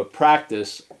I ever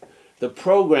practiced. The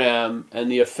program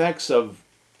and the effects of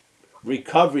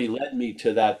recovery led me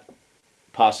to that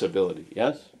possibility.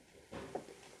 Yes,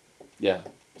 yeah.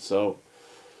 So,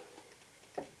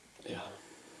 yeah.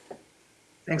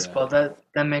 Thanks, Yeah. Paul.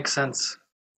 That makes sense.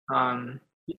 I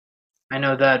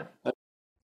know that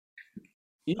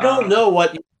You don't know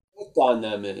what your effect on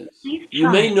them is. You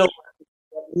may know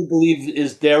what you believe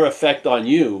is their effect on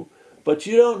you, but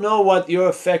you don't know what your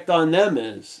effect on them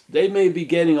is. They may be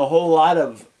getting a whole lot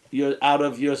of out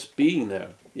of your being there.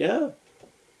 Yeah.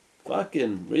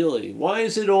 Fucking really. Why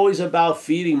is it always about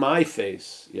feeding my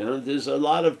face? There's a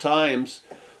lot of times,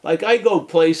 like I go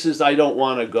places I don't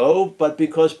want to go, but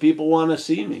because people want to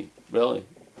see me. Really.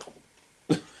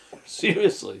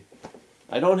 Seriously.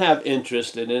 I don't have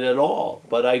interest in it at all,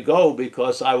 but I go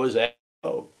because I was asked to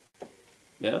go.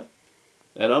 Yeah.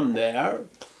 And I'm there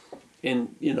in,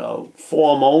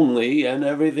 form only and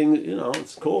everything,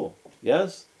 it's cool.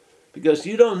 Yes? Because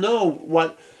you don't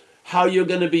know how you're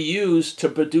going to be used to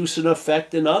produce an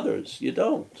effect in others. You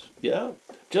don't. Yeah.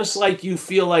 Just like you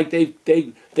feel like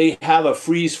they have a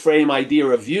freeze frame idea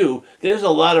of you, there's a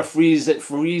lot of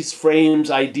freeze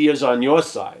frames ideas on your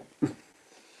side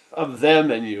of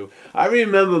them and you. I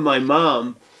remember my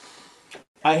mom,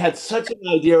 I had such an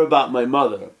idea about my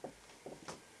mother.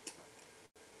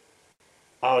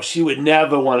 Oh, she would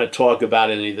never want to talk about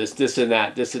any of this and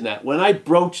that. When I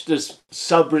broached this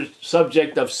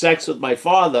subject of sex with my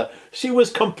father, she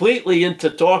was completely into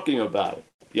talking about it.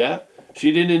 Yeah?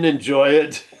 She didn't enjoy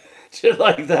it. Shit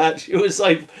like that. She was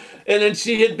like, and then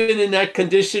she had been in that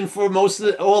condition for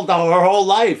her whole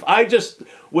life. I just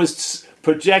was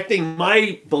projecting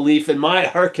my belief in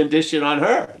her condition on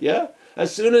her. Yeah?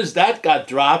 As soon as that got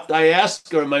dropped, I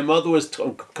asked her, and my mother was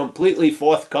completely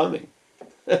forthcoming.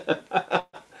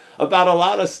 About a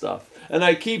lot of stuff. And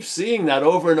I keep seeing that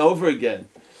over and over again.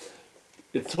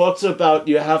 It talks about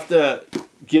you have to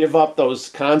give up those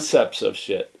concepts of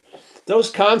shit. Those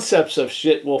concepts of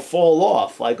shit will fall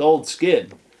off like old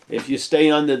skin if you stay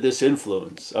under this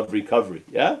influence of recovery.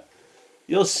 Yeah?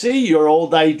 You'll see your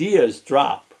old ideas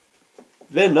drop.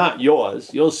 They're not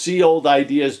yours. You'll see old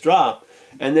ideas drop,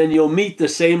 and then you'll meet the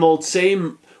same old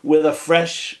same with a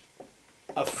fresh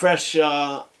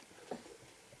eye,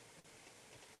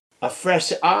 a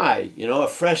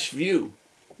fresh view.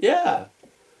 Yeah.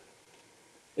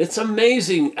 It's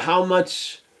amazing how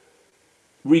much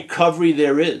recovery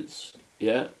there is.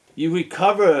 Yeah. You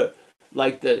recover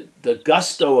like the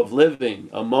gusto of living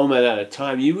a moment at a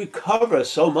time. You recover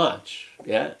so much.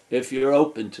 Yeah. If you're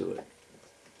open to it.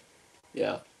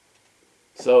 Yeah.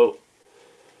 So,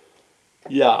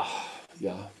 yeah.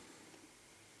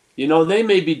 They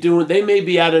may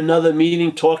be at another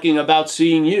meeting talking about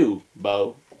seeing you,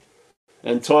 Bo.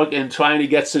 And trying to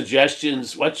get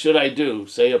suggestions. What should I do?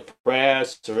 Say a prayer,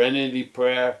 serenity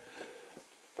prayer.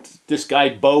 This guy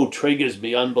Bo triggers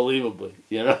me unbelievably.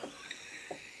 You know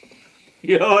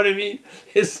what I mean?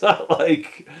 It's not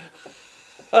like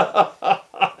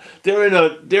they're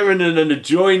in an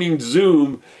adjoining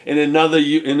Zoom in another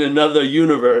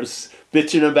universe,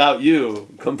 bitching about you,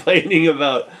 complaining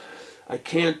about. I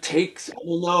don't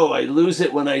know. I lose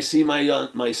it when I see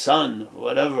my son.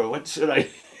 Whatever. What should I?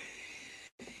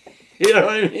 You know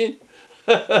what I mean?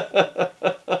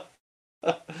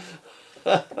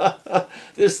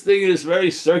 This thing is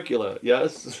very circular.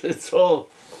 Yes, it's all.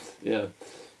 Yeah.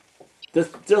 The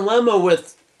dilemma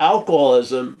with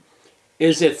alcoholism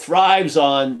is it thrives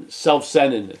on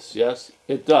self-centeredness. Yes,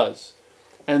 it does.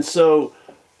 And so,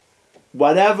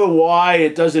 why,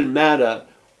 it doesn't matter.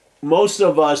 Most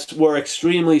of us were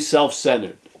extremely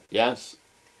self-centered. Yes,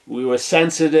 we were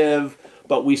sensitive.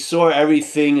 But we saw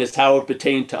everything as how it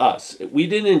pertained to us. We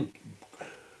didn't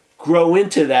grow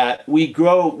into that. We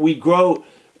grow.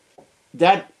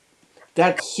 That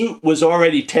suit was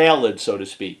already tailored, so to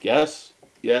speak. Yes,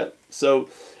 yeah. So,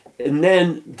 and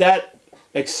then that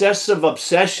excessive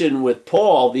obsession with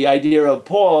Paul, the idea of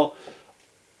Paul,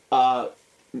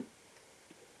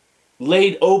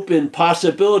 laid open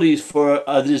possibilities for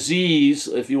a disease,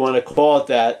 if you want to call it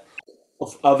that,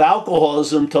 of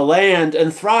alcoholism to land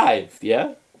and thrive,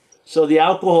 yeah? So the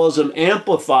alcoholism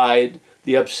amplified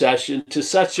the obsession to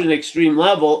such an extreme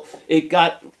level, it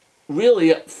got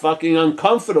really fucking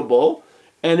uncomfortable,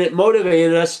 and it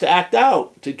motivated us to act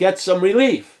out, to get some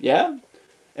relief, yeah?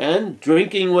 And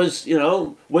drinking was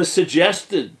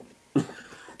suggested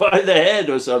by the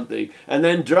head or something, and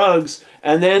then drugs,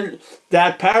 and then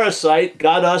that parasite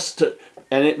got us to,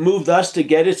 and it moved us to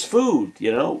get its food,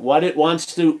 what it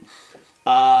wants to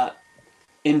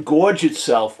engorge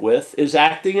itself with is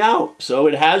acting out. So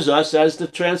it has us as the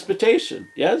transportation.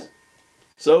 Yes?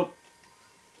 So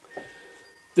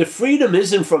the freedom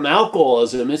isn't from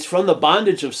alcoholism, it's from the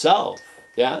bondage of self.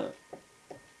 Yeah?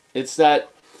 Is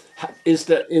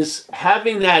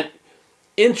having that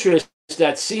interest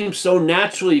that seems so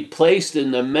naturally placed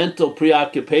in the mental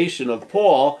preoccupation of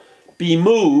Paul be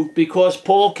moved because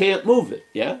Paul can't move it.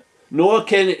 Yeah? Nor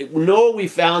we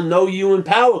found no human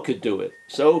power could do it.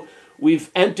 So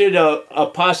we've entered a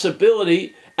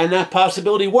possibility, and that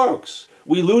possibility works.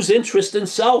 We lose interest in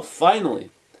self,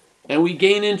 finally, and we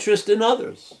gain interest in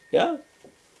others. Yeah?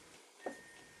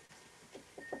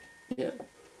 Yeah.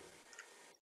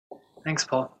 Thanks,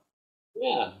 Paul.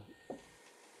 Yeah.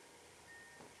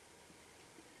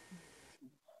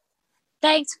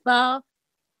 Thanks, Bo.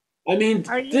 I mean,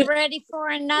 are you ready for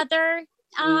another?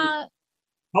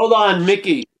 Hold on,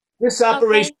 Mickey. This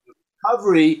operation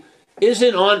recovery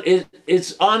isn't on.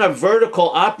 It's on a vertical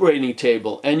operating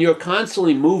table, and you're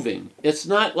constantly moving. It's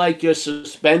not like you're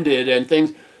suspended and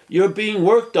things. You're being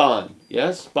worked on,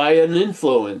 yes, by an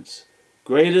influence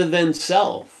greater than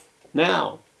self.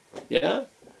 Now, yeah.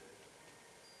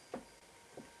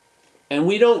 And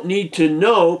we don't need to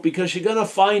know because you're going to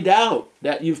find out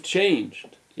that you've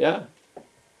changed, yeah.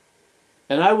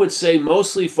 And I would say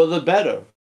mostly for the better.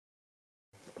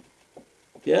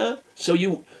 Yeah? So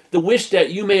the wish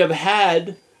that you may have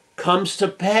had comes to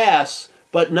pass,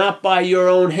 but not by your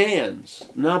own hands,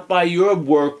 not by your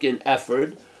work and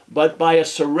effort, but by a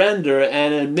surrender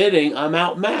and admitting I'm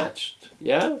outmatched.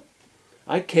 Yeah?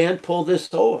 I can't pull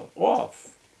this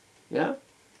off. Yeah?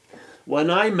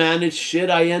 When I manage shit,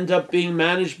 I end up being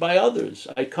managed by others.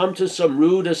 I come to some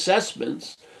rude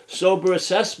assessments, sober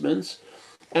assessments,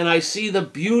 and I see the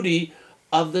beauty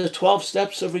of the 12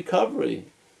 steps of recovery.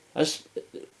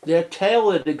 They're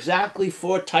tailored exactly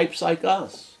for types like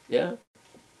us. Yeah?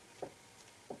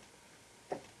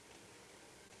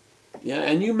 Yeah,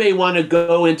 and you may want to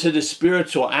go into the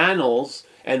spiritual annals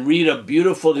and read a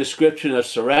beautiful description of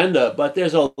surrender, but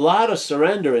there's a lot of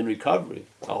surrender in recovery.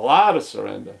 A lot of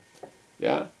surrender.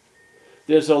 Yeah.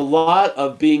 There's a lot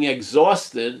of being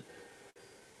exhausted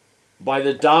by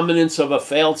the dominance of a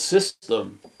failed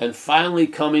system and finally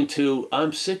coming to,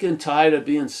 I'm sick and tired of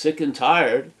being sick and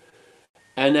tired,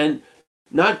 and then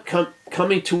not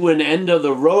coming to an end of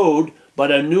the road,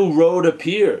 but a new road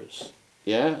appears.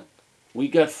 Yeah. We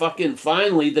got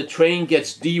finally the train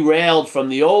gets derailed from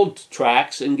the old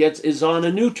tracks and is on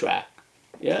a new track.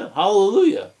 Yeah.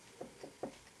 Hallelujah.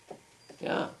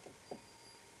 Yeah.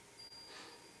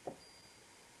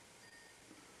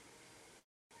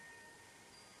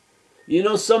 You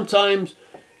know, sometimes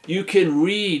you can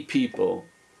read people.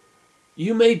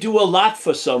 You may do a lot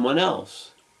for someone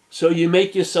else. So you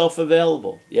make yourself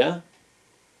available. Yeah.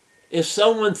 If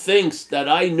someone thinks that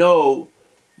I know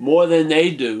more than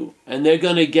they do, and they're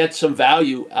going to get some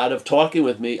value out of talking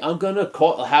with me, I'm going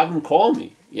to have them call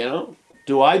me, you know?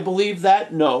 Do I believe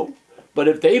that? No. But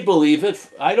if they believe it,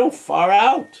 I don't far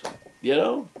out, you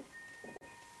know?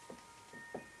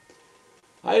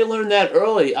 I learned that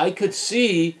early. I could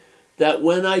see that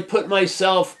when I put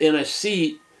myself in a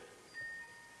seat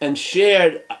and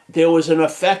shared, there was an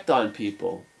effect on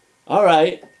people. All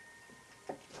right.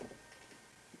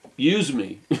 Use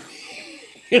me.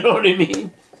 You know what I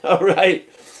mean? All right.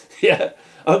 Yeah.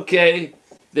 Okay.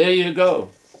 There you go.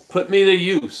 Put me to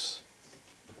use.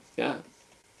 Yeah.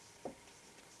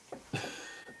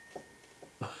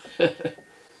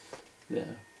 Yeah.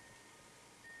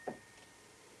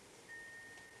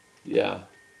 Yeah.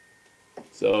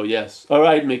 So, yes. All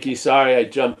right, Mickey. Sorry I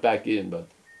jumped back in, but.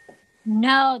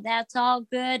 No, that's all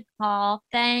good, Paul.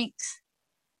 Thanks.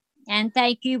 And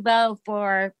thank you both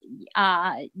for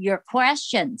your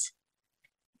questions.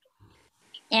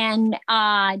 And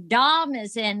Dom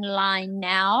is in line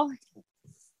now.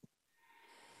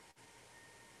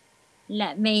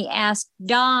 Let me ask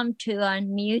Dom to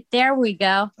unmute. There we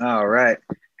go. All right.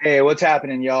 Hey, what's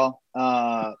happening, y'all?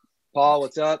 Paul,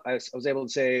 what's up? I was able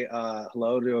to say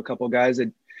hello to a couple of guys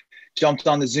that jumped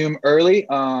on the Zoom early.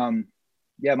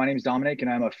 Yeah, my name is Dominic,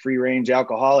 and I'm a free-range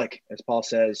alcoholic, as Paul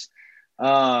says.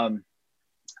 I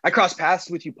crossed paths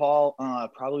with you, Paul,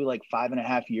 probably like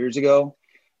 5.5 years ago.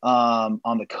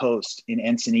 On the coast in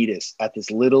Encinitas at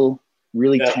this little,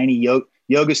 really tiny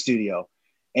yoga studio.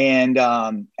 And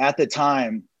at the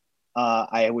time,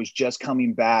 I was just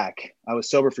coming back. I was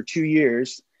sober for 2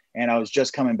 years, and I was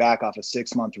just coming back off a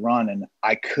 6-month run, and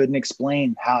I couldn't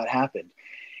explain how it happened.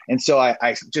 And so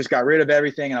I just got rid of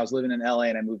everything, and I was living in LA,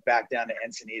 and I moved back down to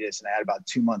Encinitas, and I had about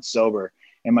 2 months sober.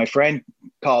 And my friend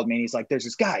called me, and he's like, there's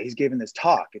this guy, he's giving this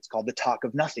talk. It's called The Talk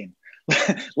of Nothing.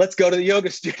 Let's go to the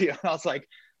yoga studio. And I was like,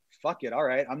 fuck it. All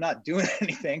right. I'm not doing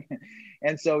anything.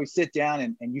 And so we sit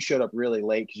down, and you showed up really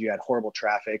late because you had horrible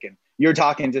traffic. And you were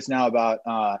talking just now about,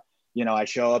 I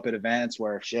show up at events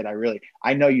where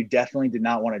I know you definitely did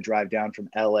not want to drive down from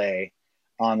LA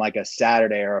on like a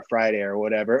Saturday or a Friday or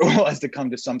whatever it was to come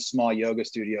to some small yoga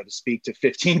studio to speak to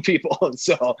 15 people.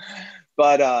 So,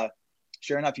 but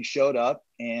sure enough, you showed up,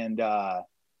 and I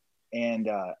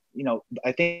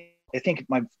think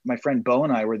my friend Bo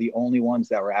and I were the only ones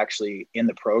that were actually in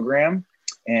the program,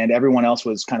 and everyone else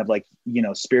was kind of like,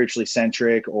 spiritually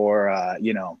centric or,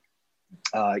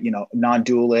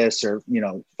 non-dualists or,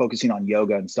 focusing on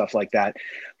yoga and stuff like that.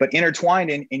 But intertwined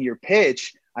in your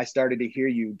pitch, I started to hear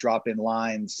you drop in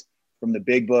lines from the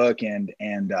big book, and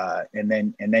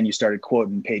then you started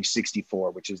quoting page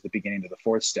 64, which is the beginning of the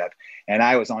fourth step. And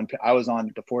I was on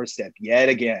the fourth step yet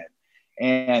again.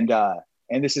 And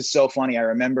this is so funny. I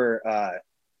remember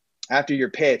after your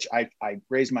pitch, I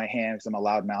raised my hand because I'm a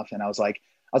loudmouth, and I was like,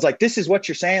 this is what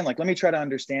you're saying? Like, let me try to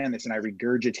understand this. And I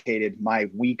regurgitated my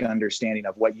weak understanding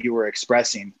of what you were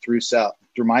expressing through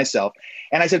myself.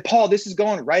 And I said, Paul, this is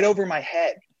going right over my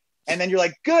head. And then you're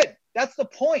like, good, that's the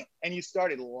point. And you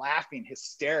started laughing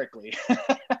hysterically.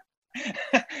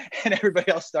 And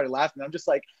everybody else started laughing. I'm just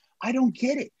like, I don't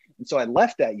get it. And so I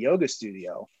left that yoga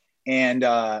studio, and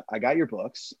I got your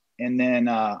books. And then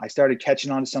I started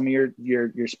catching on to some of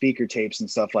your speaker tapes and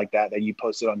stuff like that you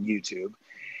posted on YouTube.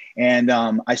 And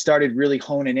I started really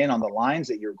honing in on the lines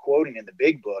that you're quoting in the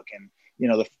big book. And,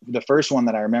 the first one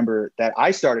that I remember that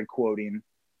I started quoting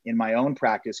in my own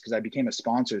practice, because I became a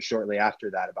sponsor shortly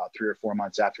after that, about 3 or 4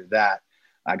 months after that,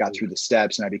 I got through the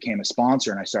steps and I became a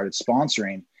sponsor, and I started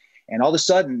sponsoring. And all of a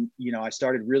sudden, I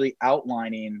started really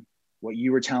outlining what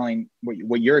you were telling,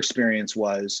 what your experience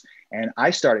was. And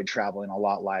I started traveling a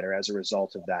lot lighter as a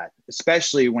result of that,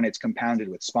 especially when it's compounded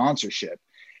with sponsorship.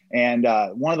 And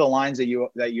one of the lines that you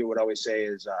would always say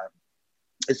is,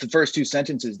 it's the first two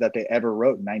sentences that they ever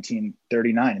wrote in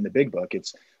 1939 in the Big Book.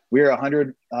 It's we are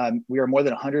more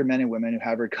than 100 men and women who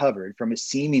have recovered from a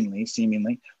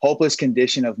seemingly hopeless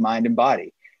condition of mind and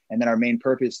body, and then our main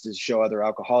purpose is to show other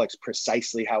alcoholics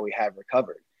precisely how we have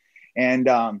recovered. And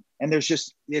there's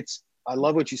just, I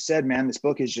love what you said, man. This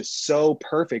book is just so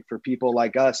perfect for people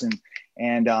like us.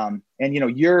 And you know,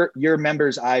 your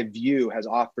members' eye view has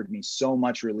offered me so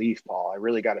much relief, Paul. I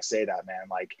really got to say that, man.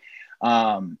 Like,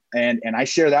 and I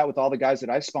share that with all the guys that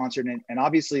I've sponsored. And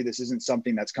obviously this isn't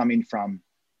something that's coming from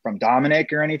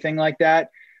Dominic or anything like that,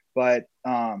 but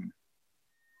I've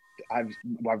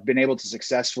been able to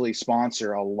successfully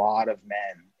sponsor a lot of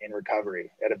men in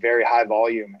recovery at a very high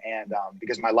volume. And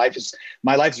because my life is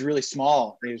really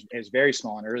small, is very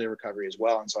small in early recovery as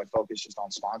well. And so I focus just on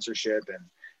sponsorship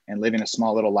and living a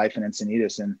small little life in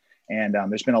Encinitas. And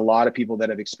there's been a lot of people that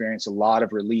have experienced a lot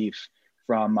of relief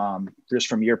from just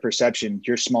from your perception,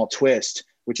 your small twist,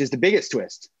 which is the biggest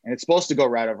twist. And it's supposed to go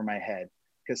right over my head,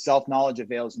 because self-knowledge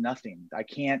avails nothing. I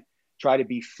can't try to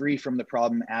be free from the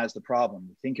problem as the problem.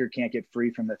 The thinker can't get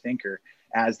free from the thinker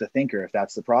as the thinker, if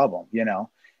that's the problem, you know?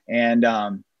 And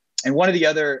one of the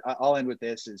other, I'll end with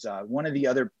this, is one of the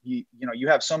other, you know, you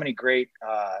have so many great,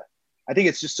 I think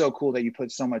it's just so cool that you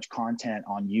put so much content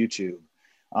on YouTube,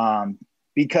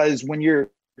 because when you're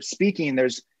speaking,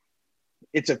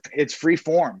 it's free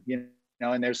form, you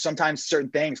know, and there's sometimes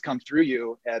certain things come through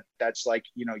you that's like,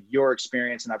 you know, your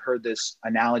experience. And I've heard this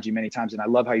analogy many times, and I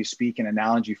love how you speak in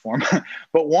analogy form.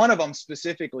 But one of them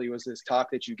specifically was this talk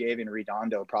that you gave in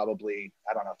Redondo, probably,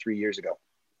 I don't know, 3 years ago.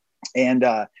 And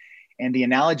the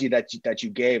analogy that you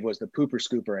gave was the pooper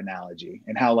scooper analogy,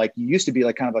 and how like you used to be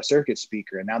like kind of a circuit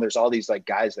speaker, and now there's all these like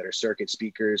guys that are circuit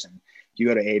speakers. And if you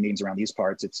go to AA meetings around these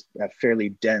parts, it's a fairly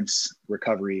dense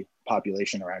recovery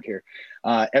population around here.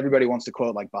 Everybody wants to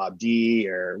quote like Bob D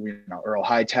or, you know, Earl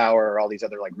Hightower or all these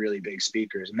other like really big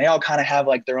speakers, and they all kind of have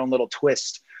like their own little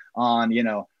twist on, you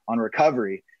know, on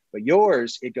recovery. But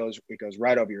yours, it goes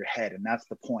right over your head, and that's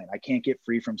the point. I can't get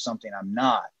free from something I'm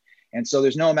not. And so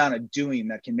there's no amount of doing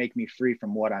that can make me free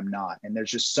from what I'm not. And there's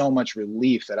just so much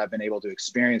relief that I've been able to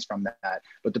experience from that.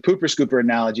 But the pooper scooper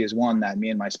analogy is one that me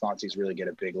and my sponsees really get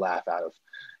a big laugh out of.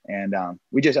 And I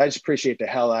just appreciate the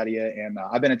hell out of you. And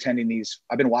I've been attending these,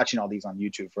 I've been watching all these on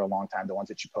YouTube for a long time, the ones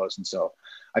that you post. And so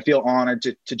I feel honored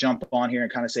to jump on here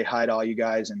and kind of say hi to all you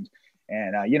guys and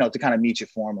you know, to kind of meet you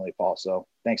formally, Paul. So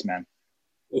thanks, man.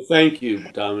 Well, thank you,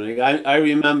 Dominic. I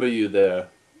remember you there.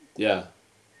 Yeah.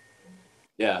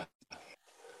 Yeah.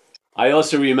 I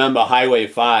also remember Highway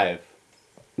 5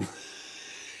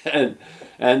 and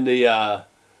the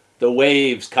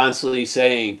waves constantly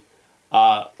saying,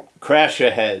 crash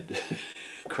ahead,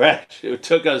 crash. It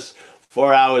took us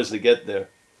 4 hours to get there.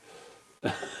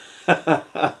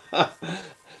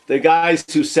 The guys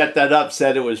who set that up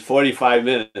said it was 45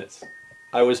 minutes.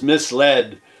 I was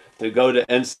misled to go to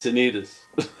Encinitas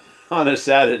on a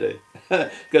Saturday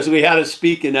because we had to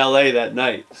speak in LA that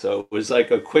night. So it was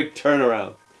like a quick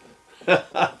turnaround.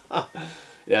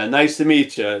 Yeah, nice to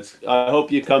meet you. I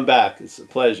hope you come back. It's a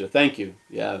pleasure. Thank you.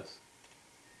 Yes.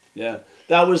 Yeah,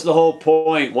 that was the whole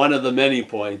point, one of the many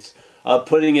points of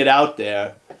putting it out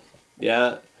there.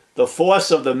 Yeah, the force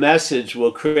of the message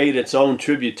will create its own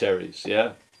tributaries.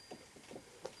 Yeah.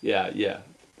 Yeah.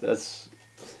 That's,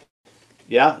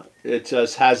 yeah, it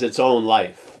just has its own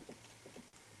life.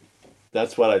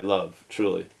 That's what I love,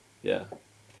 truly. Yeah.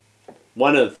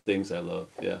 One of the things I love.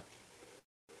 Yeah.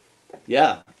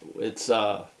 Yeah, it's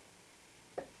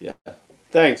yeah.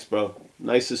 Thanks, bro.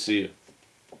 Nice to see you.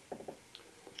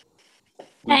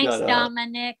 Thanks,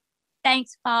 Dominic.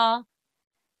 Thanks, Paul.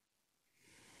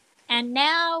 And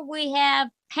now we have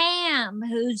Pam,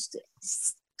 who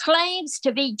claims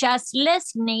to be just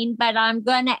listening, but I'm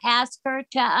going to ask her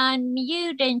to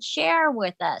unmute and share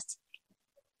with us.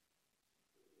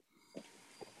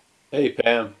 Hey,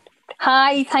 Pam.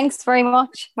 Hi, thanks very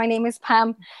much. My name is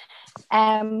Pam.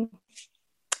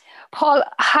 Paul,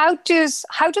 how does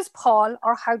Paul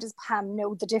or how does Pam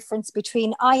know the difference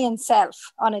between I and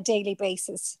self on a daily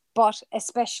basis, but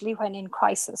especially when in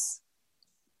crisis?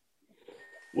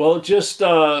 Well, just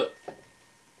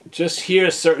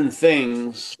hear certain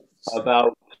things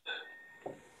about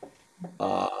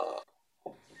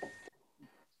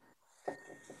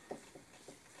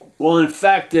well, in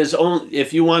fact, there's only,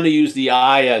 if you want to use the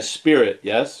I as spirit,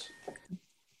 yes?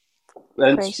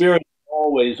 Then Great. Spirit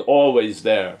is always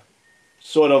there.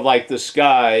 Sort of like the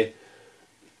sky,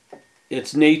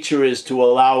 its nature is to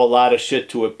allow a lot of shit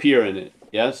to appear in it,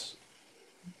 yes?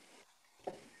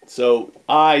 So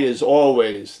I is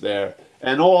always there,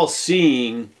 and all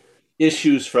seeing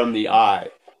issues from the I,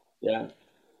 yeah?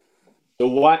 So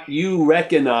what you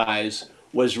recognize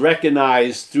was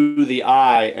recognized through the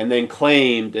I and then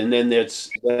claimed, and then it's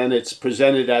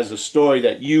presented as a story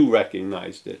that you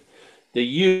recognized it. The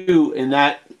you in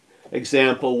that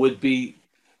example would be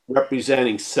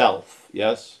representing self,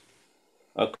 yes?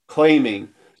 A claiming.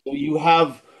 So you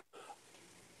have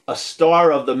a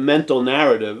star of the mental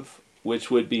narrative, which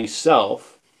would be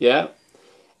self, yeah?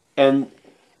 And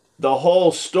the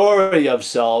whole story of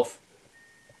self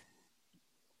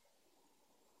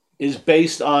is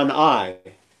based on I.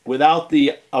 Without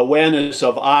the awareness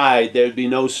of I, there'd be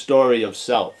no story of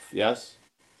self, yes?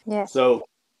 Yes. So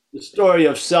the story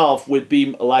of self would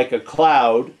be like a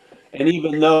cloud, and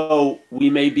even though we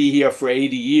may be here for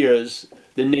 80 years,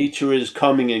 the nature is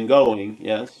coming and going,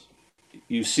 yes?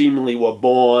 You seemingly were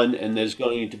born, and there's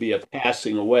going to be a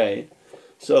passing away.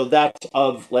 So that's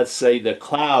of, let's say, the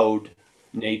cloud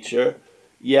nature.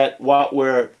 Yet what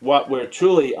we're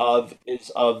truly of is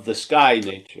of the sky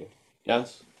nature.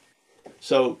 Yes?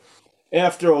 So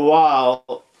after a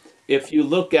while, if you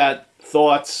look at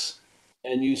thoughts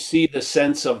and you see the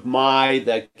sense of my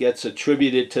that gets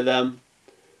attributed to them,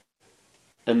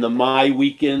 and the my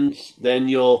weakens, then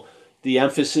the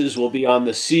emphasis will be on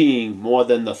the seeing more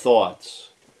than the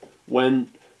thoughts. When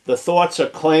the thoughts are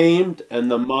claimed and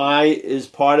the my is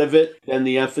part of it, then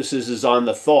the emphasis is on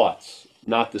the thoughts,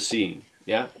 not the seeing.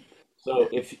 Yeah. So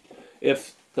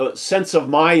if the sense of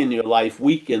my in your life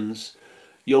weakens,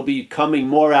 you'll be coming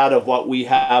more out of what we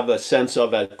have a sense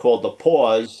of as called the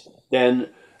pause than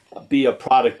be a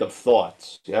product of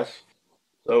thoughts. Yes.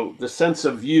 So the sense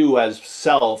of you as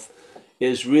self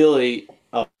is really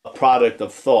a product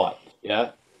of thought.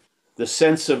 Yeah. The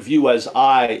sense of you as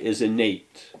I is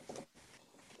innate.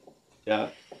 Yeah.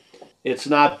 It's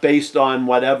not based on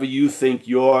whatever you think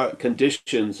your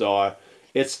conditions are.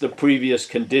 It's the previous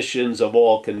conditions of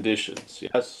all conditions.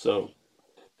 Yes. So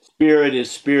spirit is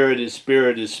spirit is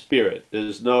spirit is spirit.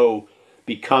 There's no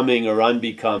becoming or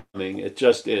unbecoming. It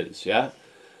just is. Yeah.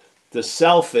 The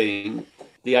selfing,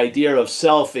 the idea of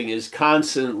selfing is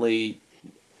constantly,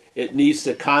 it needs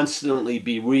to constantly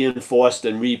be reinforced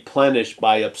and replenished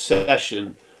by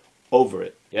obsession over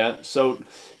it. Yeah. So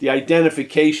the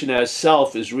identification as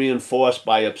self is reinforced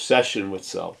by obsession with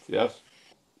self. Yes.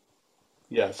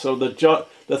 Yeah. So the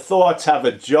thoughts have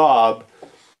a job,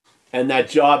 and that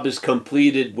job is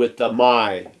completed with the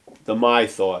my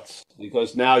thoughts,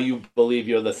 because now you believe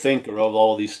you're the thinker of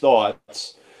all these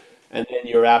thoughts, and then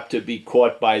you're apt to be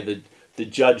caught by the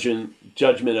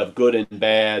judgment of good and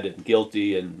bad and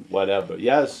guilty and whatever.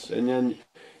 Yes. And then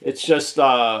it's just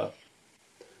the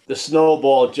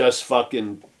snowball just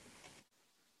fucking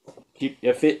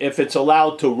if it's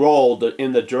allowed to roll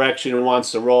in the direction it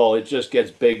wants to roll, it just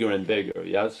gets bigger and bigger.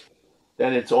 Yes.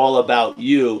 Then it's all about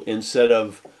you instead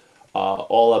of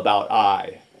all about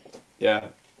I. Yeah.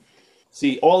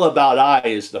 See, all about I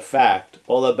is the fact.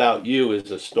 All about you is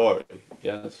a story.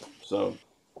 Yes. So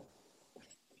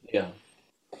yeah.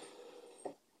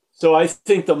 So I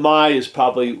think the my is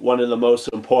probably one of the most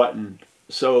important.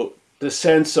 So the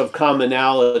sense of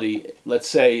commonality, let's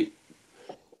say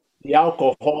the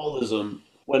alcoholism,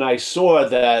 when I saw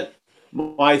that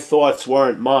my thoughts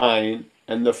weren't mine,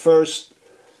 and the first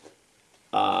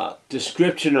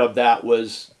description of that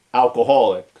was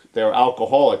alcoholic. They're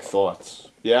alcoholic thoughts.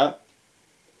 Yeah.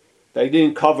 They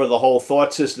didn't cover the whole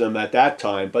thought system at that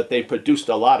time, but they produced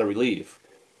a lot of relief.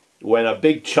 When a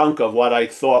big chunk of what I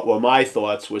thought were my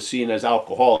thoughts was seen as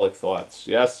alcoholic thoughts.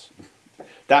 Yes.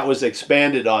 That was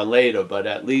expanded on later, but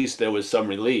at least there was some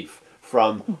relief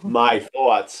from my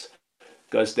thoughts,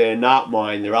 because they're not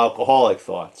mine, they're alcoholic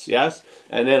thoughts. Yes.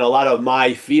 And then a lot of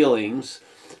my feelings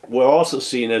were also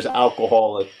seen as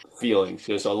alcoholic feelings,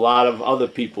 because a lot of other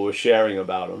people were sharing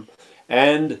about them.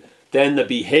 And then the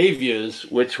behaviors,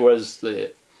 which was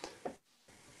the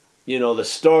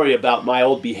story about my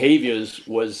old behaviors,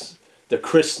 was the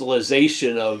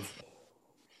crystallization of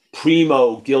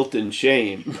primo guilt and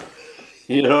shame.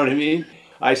 You know what I mean?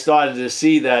 I started to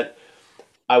see that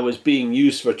I was being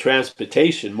used for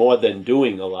transportation more than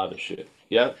doing a lot of shit.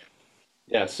 Yeah.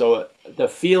 Yeah. So the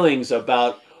feelings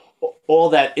about all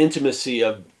that intimacy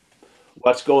of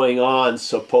what's going on,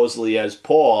 supposedly as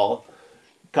Paul,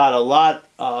 got a lot.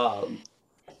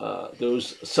 There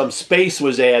was some space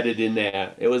was added in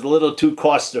there. It was a little too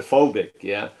claustrophobic.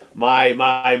 Yeah. My.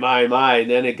 And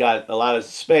then it got a lot of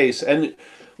space. And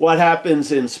what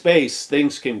happens in space,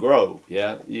 things can grow.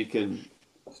 Yeah. You can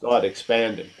start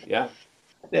expanding. Yeah.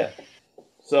 Yeah.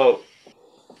 So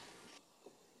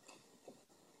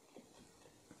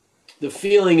the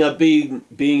feeling of being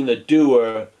the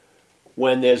doer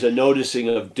when there's a noticing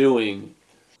of doing,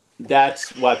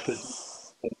 that's what.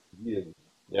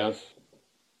 Yes.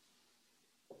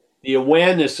 The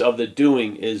awareness of the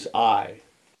doing is I.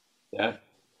 Yeah.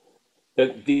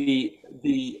 The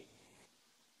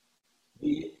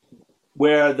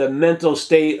where the mental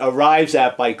state arrives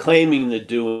at by claiming the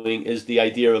doing is the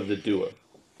idea of the doer,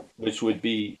 which would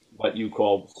be what you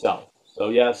call self. So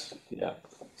yes, yeah.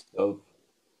 So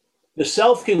the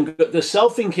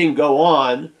selfing can go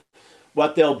on.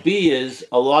 What there'll be is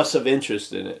a loss of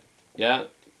interest in it. Yeah.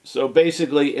 So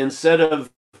basically, instead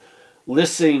of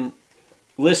listening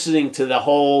to the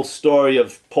whole story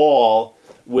of Paul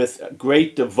with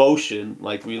great devotion,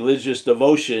 like religious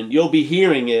devotion, you'll be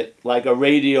hearing it like a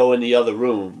radio in the other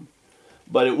room,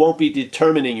 but it won't be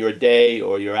determining your day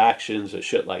or your actions or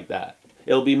shit like that.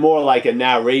 It'll be more like a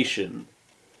narration,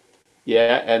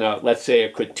 yeah, and let's say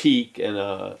a critique and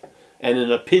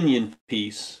an opinion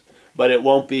piece, but it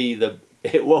won't be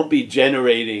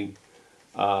generating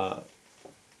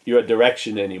your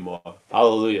direction anymore.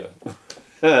 Hallelujah.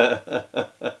 I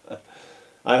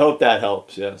hope that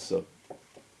helps. Yeah. So,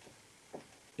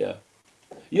 yeah,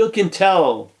 you'll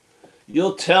tell.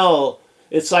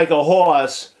 It's like a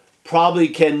horse probably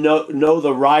can know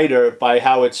the rider by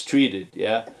how it's treated.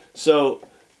 Yeah. So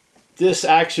this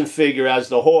action figure as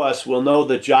the horse will know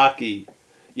the jockey.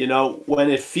 You know,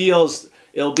 when it feels,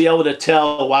 it'll be able to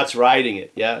tell what's riding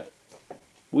it. Yeah.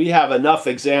 We have enough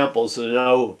examples to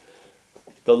know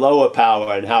the lower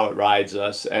power and how it rides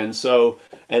us. And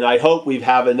I hope we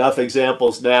have enough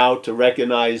examples now to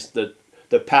recognize the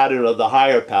pattern of the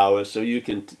higher power, so you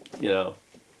can, yeah,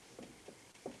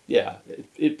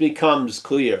 it becomes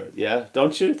clear. Yeah.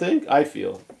 Don't you think? I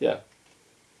feel. Yeah.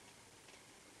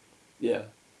 Yeah.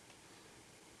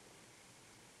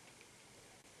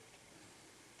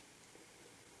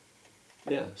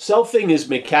 Yeah. Selfing is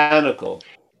mechanical.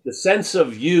 The sense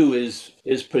of you is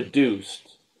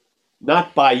produced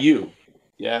not by you.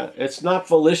 Yeah, it's not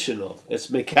volitional. It's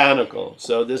mechanical.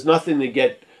 So there's nothing to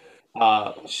get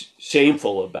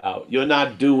shameful about. You're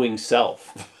not doing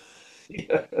self.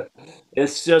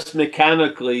 It's just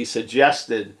mechanically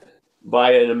suggested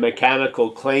by a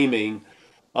mechanical claiming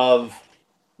of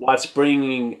what's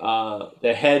bringing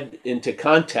the head into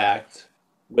contact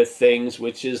with things,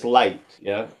 which is light.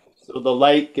 Yeah. So the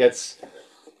light gets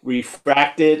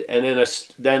refracted, and then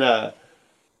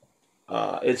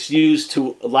it's used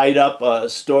to light up a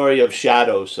story of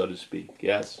shadows, so to speak.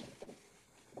 Yes.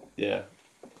 Yeah.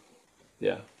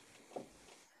 Yeah.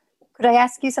 Could I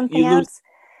ask you something else?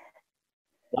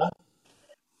 What?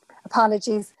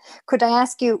 Apologies. Could I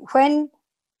ask you, when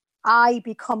I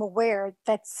become aware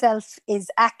that self is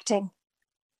acting,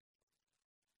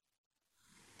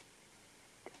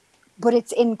 but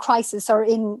it's in crisis or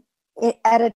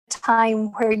at a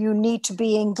time where you need to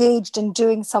be engaged in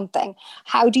doing something,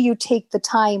 how do you take the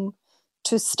time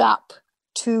to stop,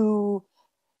 to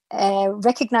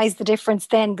recognize the difference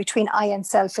then between I and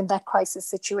self in that crisis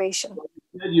situation?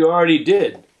 You already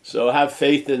did. So have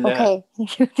faith in that. Okay.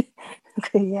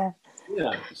 Okay, yeah.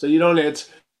 Yeah. So you don't,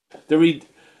 the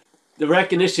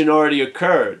recognition already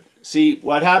occurred. See,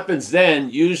 what happens then,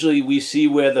 usually we see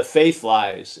where the faith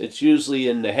lies. It's usually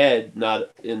in the head, not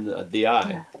in the eye.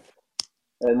 Yeah.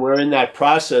 And we're in that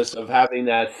process of having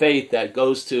that faith that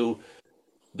goes to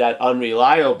that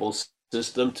unreliable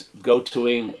system to go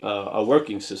to a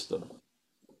working system.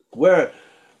 Where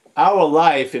our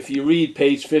life, if you read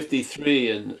page 53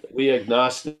 in We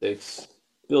Agnostics,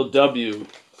 Bill W.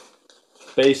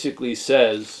 basically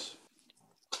says,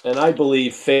 and I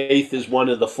believe faith is one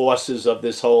of the forces of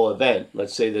this whole event.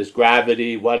 Let's say there's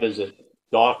gravity. What is it?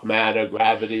 Dark matter,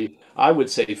 gravity. I would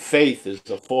say faith is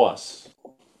a force.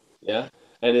 Yeah.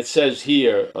 And it says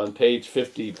here on page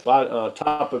 50,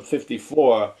 top of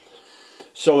 54,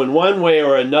 so in one way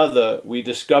or another, we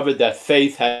discovered that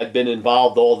faith had been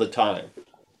involved all the time.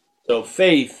 So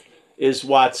faith is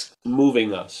what's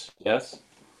moving us, yes?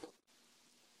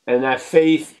 And that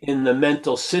faith in the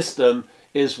mental system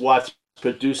is what's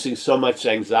producing so much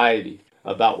anxiety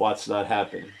about what's not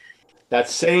happening. That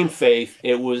same faith,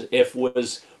 if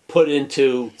was put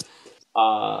into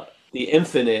the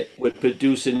infinite, would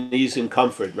produce an ease and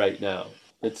comfort right now.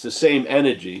 It's the same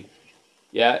energy.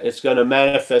 Yeah, it's going to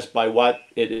manifest by what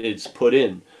it's put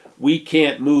in. We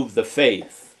can't move the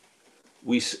faith.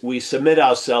 We submit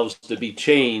ourselves to be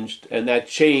changed, and that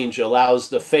change allows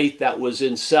the faith that was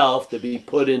in self to be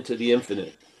put into the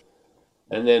infinite.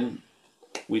 And then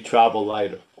we travel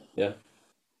lighter. Yeah.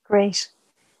 Great.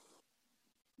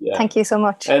 Yeah. Thank you so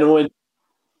much. And when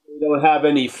we don't have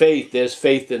any faith, there's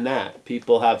faith in that.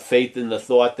 People have faith in the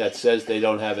thought that says they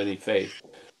don't have any faith.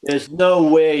 There's no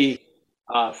way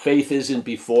faith isn't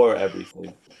before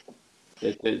everything.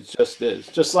 It just is.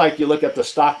 Just like you look at the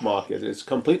stock market, it's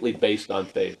completely based on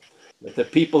faith. If the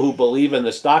people who believe in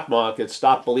the stock market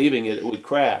stopped believing it, it would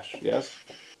crash. Yes.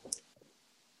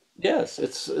 Yes,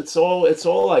 it's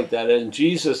all like that. And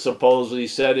Jesus supposedly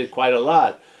said it quite a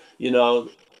lot. You know,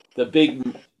 the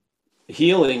big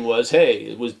healing was, hey,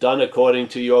 it was done according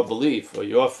to your belief or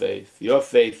your faith. Your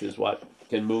faith is what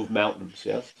can move mountains.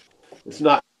 Yes, it's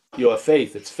not your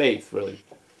faith; it's faith, really.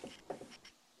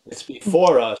 It's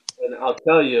before us, and I'll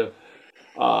tell you,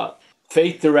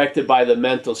 faith directed by the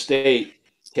mental state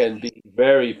can be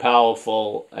very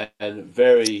powerful and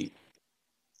very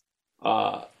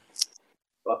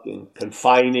fucking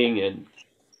confining and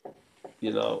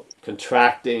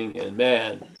contracting, and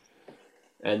man,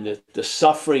 and the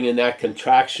suffering in that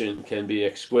contraction can be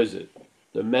exquisite.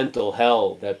 The mental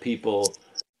hell that people,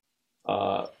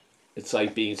 it's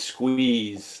like being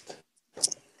squeezed.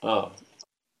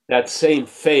 That same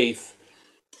faith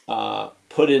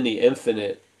put in the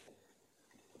infinite,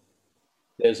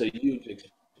 there's a huge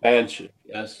expansion.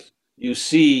 Yes, you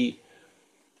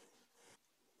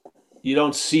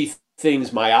don't see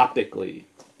things myopically.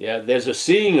 Yeah, there's a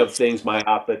seeing of things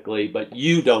myopically, but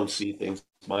you don't see things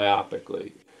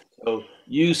myopically. So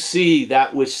you see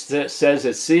that which says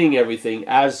it's seeing everything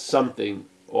as something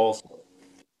also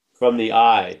from the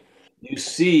I. You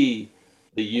see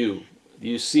the you.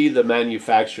 You see the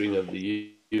manufacturing of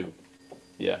the you.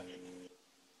 Yeah.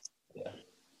 Yeah.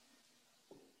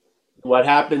 What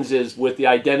happens is with the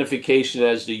identification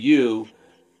as the you,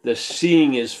 the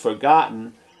seeing is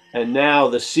forgotten, and now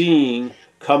the seeing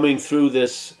coming through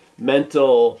this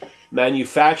mental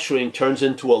manufacturing turns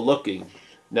into a looking.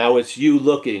 Now it's you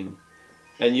looking,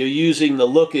 and you're using the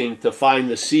looking to find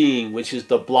the seeing, which is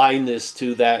the blindness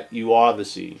to that you are the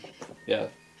seeing. Yeah,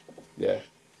 yeah,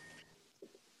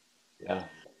 yeah.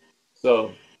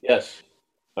 So, yes.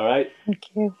 All right.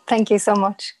 Thank you. Thank you so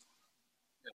much.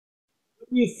 What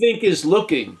do you think is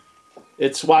looking?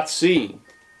 It's what's seeing.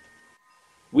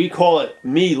 We call it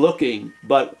me looking,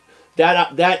 but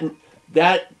that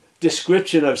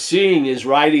description of seeing is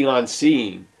riding on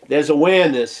seeing. There's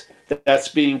awareness that's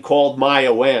being called my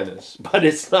awareness, but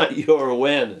it's not your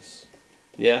awareness.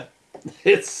 Yeah,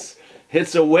 it's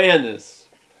awareness.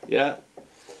 Yeah,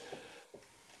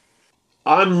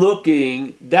 I'm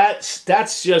looking.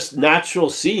 That's just natural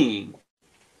seeing,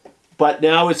 but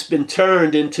now it's been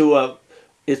put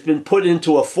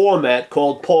into a format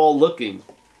called Paul looking.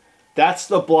 That's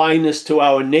the blindness to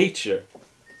our nature.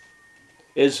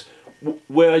 Is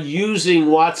we're using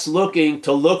what's looking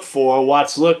to look for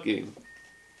what's looking.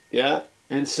 Yeah?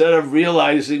 Instead of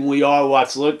realizing we are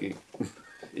what's looking.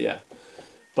 Yeah.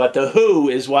 But the who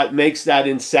is what makes that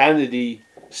insanity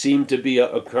seem to be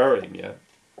occurring. Yeah.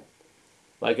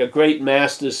 Like a great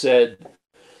master said,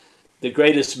 the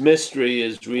greatest mystery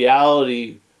is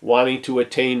reality wanting to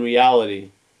attain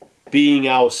reality, being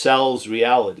ourselves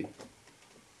reality.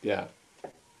 Yeah.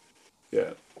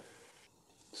 Yeah.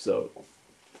 So,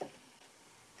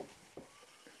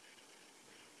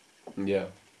 yeah.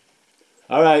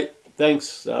 All right.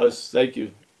 Thanks. Thank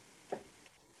you.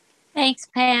 Thanks,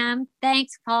 Pam.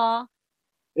 Thanks, Paul.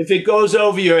 If it goes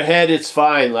over your head, it's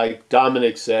fine. Like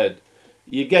Dominic said,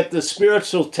 you get the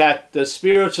spiritual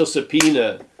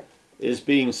subpoena is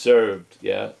being served.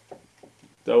 Yeah.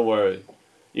 Don't worry.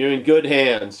 You're in good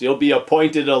hands. You'll be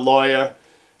appointed a lawyer,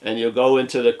 and you'll go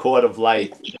into the court of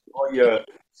light. All your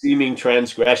seeming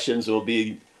transgressions will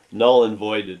be null and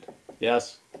voided.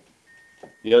 Yes?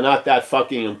 You're not that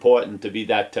fucking important to be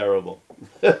that terrible.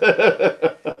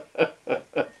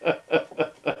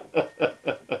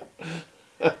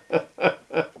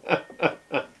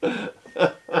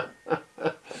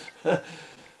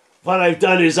 What I've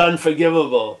done is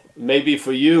unforgivable. Maybe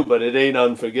for you, but it ain't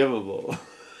unforgivable.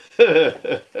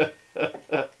 There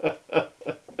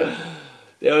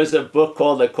was a book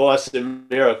called The Course in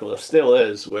Miracles, still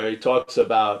is, where he talks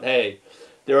about, hey,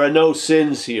 there are no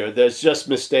sins here. There's just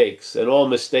mistakes, and all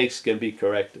mistakes can be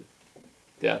corrected.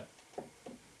 Yeah.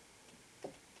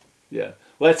 Yeah.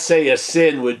 Let's say a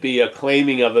sin would be a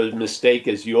claiming of a mistake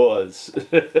as yours.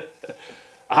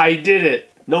 I did it.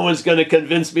 No one's going to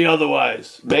convince me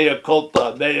otherwise. Mea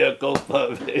culpa, mea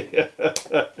culpa.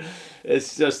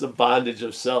 It's just the bondage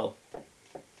of self.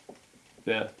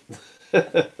 Yeah.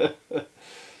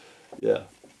 Yeah.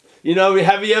 You know,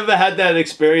 have you ever had that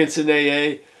experience in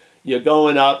AA? You're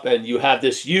going up and you have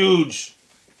this huge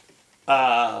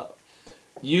amends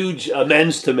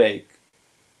to make.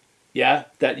 Yeah,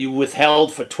 that you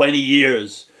withheld for 20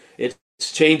 years. It's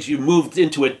changed. You moved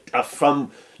into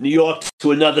from New York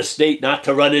to another state not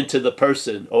to run into the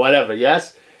person or whatever.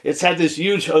 Yes, it's had this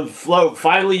huge flow.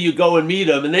 Finally, you go and meet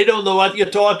them, and they don't know what you're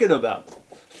talking about.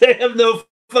 They have no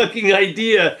fucking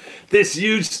idea, this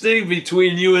huge thing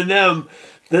between you and them.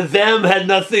 The them had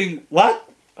nothing. What?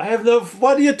 I have no.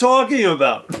 What are you talking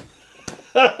about?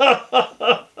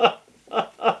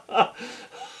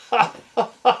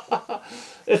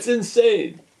 It's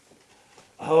insane.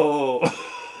 Oh,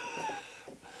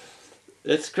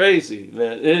 it's crazy,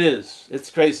 man. It is. It's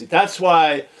crazy. That's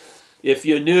why, if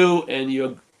you're new and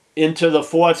you're into the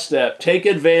fourth step, take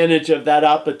advantage of that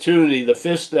opportunity, the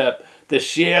fifth step, to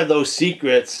share those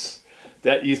secrets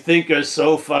that you think are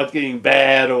so fucking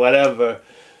bad or whatever,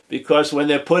 because when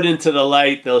they're put into the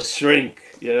light, they'll shrink.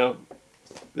 You know,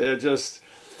 they're just,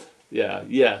 yeah,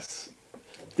 yes.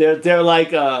 They're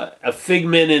like a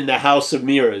figment in the house of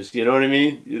mirrors. You know what I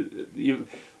mean? You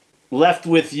left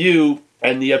with you,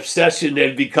 and the obsession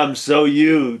had become so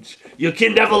huge. You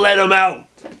can never let them out.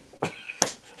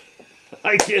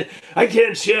 I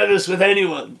can't share this with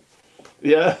anyone.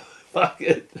 Yeah, fuck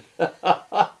it.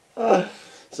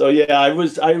 So yeah,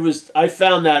 I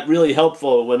found that really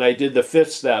helpful when I did the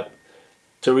fifth step,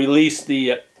 to release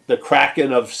the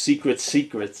kraken of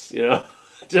secrets. You know,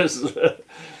 just.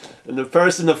 And the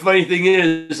funny thing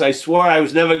is, I swore I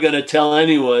was never going to tell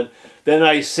anyone. Then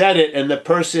I said it, and the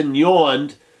person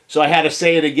yawned, so I had to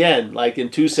say it again, like in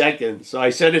 2 seconds. So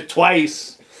I said it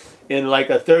twice in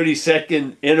like a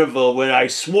 30-second interval when I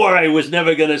swore I was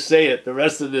never going to say it the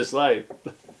rest of this life.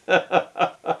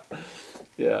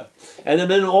 Yeah. And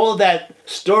then all that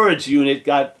storage unit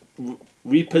got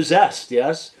repossessed,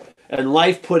 yes? And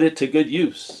life put it to good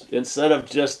use instead of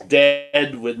just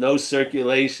dead with no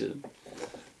circulation.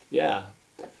 Yeah.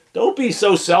 Don't be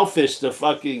so selfish to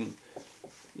fucking,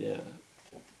 yeah.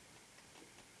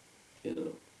 You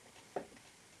know.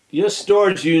 Your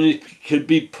storage unit could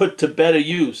be put to better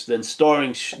use than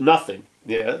storing nothing.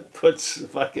 Yeah.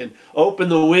 Fucking open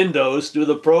the windows, do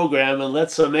the program, and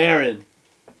let some air in.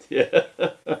 Yeah.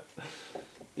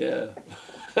 Yeah.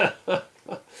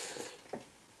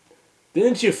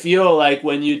 Didn't you feel like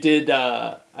when you did,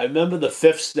 I remember the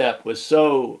fifth step was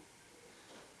so,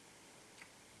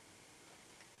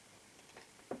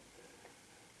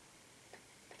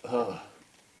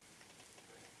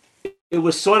 it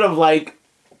was sort of like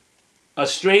a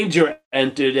stranger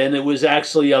entered, and it was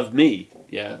actually of me.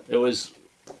 Yeah, it was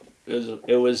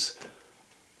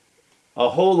a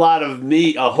whole lot of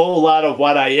me, a whole lot of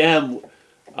what I am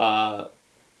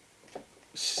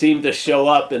seemed to show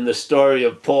up in the story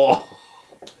of Paul.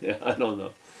 Yeah, I don't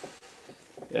know.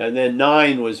 And then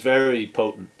 9 was very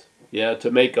potent. Yeah, to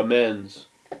make amends,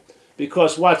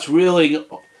 because what's really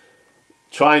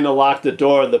trying to lock the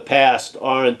door of the past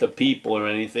aren't the people or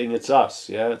anything. It's us.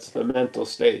 Yeah, it's the mental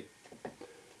state.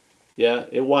 Yeah,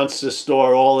 it wants to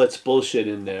store all its bullshit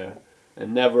in there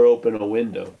and never open a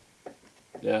window.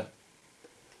 Yeah.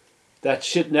 That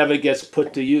shit never gets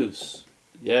put to use.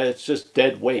 Yeah, it's just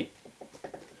dead weight.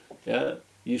 Yeah,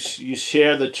 you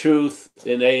share the truth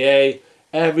in AA.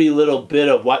 Every little bit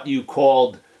of what you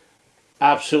called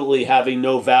absolutely having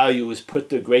no value is put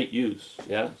to great use.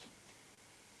 Yeah.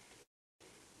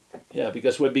 Yeah,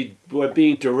 because we're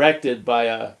being directed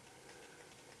by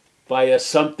a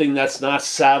something that's not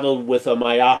saddled with a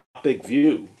myopic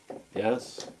view.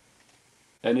 Yes,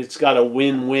 and it's got a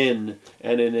win-win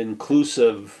and an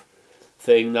inclusive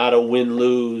thing, not a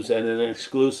win-lose and an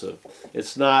exclusive.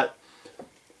 It's not.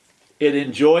 It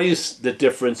enjoys the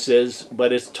differences,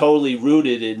 but it's totally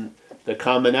rooted in the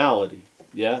commonality.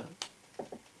 Yeah.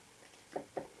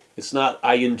 It's not.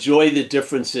 I enjoy the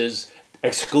differences,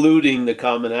 excluding the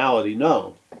commonality.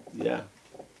 No. Yeah.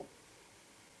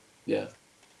 Yeah.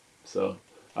 So,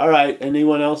 all right.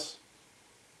 Anyone else?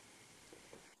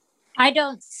 I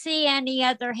don't see any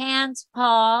other hands,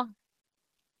 Paul.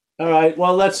 All right.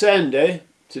 Well, let's end,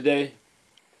 today.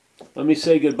 Let me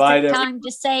say goodbye Is it to. time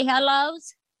to say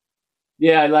hellos?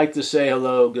 Yeah, I'd like to say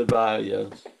hello, goodbye.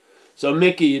 Yes. So,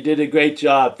 Mickey, you did a great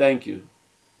job. Thank you.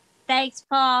 Thanks,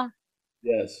 Paul.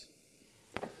 Yes.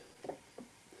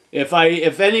 If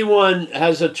anyone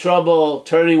has a trouble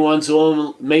turning one's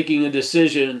will, making a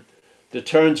decision that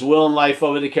turns will and life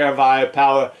over to the care of a higher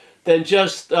power, then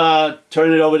just turn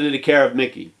it over to the care of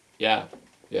Mickey. Yeah,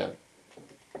 yeah.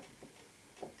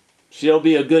 She'll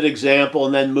be a good example,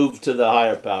 and then move to the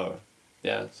higher power.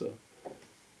 Yeah. So.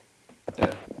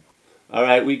 Yeah. All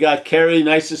right, we got Carrie.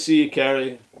 Nice to see you,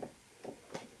 Carrie.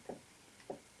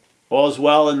 All's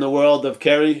well in the world of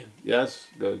Carrie? Yes?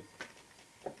 Good.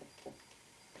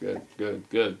 Good, good,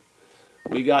 good.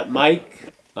 We got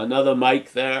Mike, another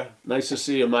Mike there. Nice to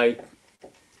see you, Mike.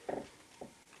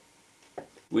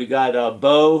 We got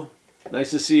Bo.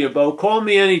 Nice to see you, Bo. Call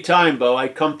me anytime, Bo. I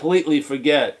completely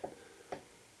forget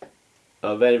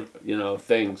of any,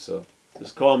 things, so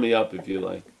just call me up if you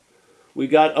like. We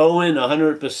got Owen,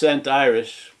 100%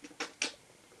 Irish.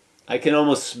 I can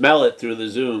almost smell it through the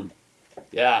Zoom.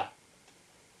 Yeah.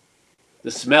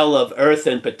 The smell of earth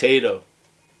and potato.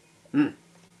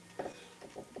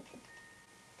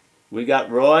 We got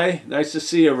Roy. Nice to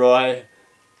see you, Roy.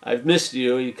 I've missed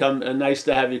you. Nice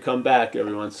to have you come back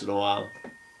every once in a while.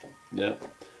 Yeah.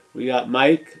 We got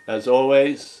Mike, as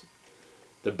always,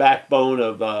 the backbone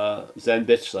of Zen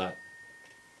Bitch Slap.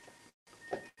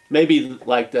 Maybe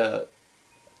like the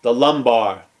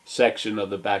lumbar section of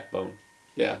the backbone.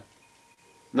 Yeah.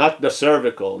 Not the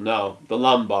cervical, no, the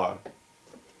lumbar.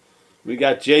 We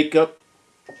got Jacob.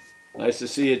 Nice to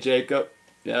see you, Jacob.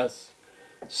 Yes.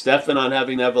 Stefan on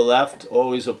Having Never Left.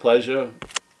 Always a pleasure.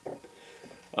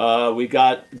 We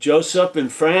got Joseph in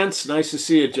France. Nice to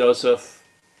see you, Joseph.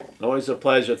 Always a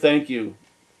pleasure. Thank you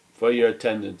for your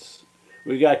attendance.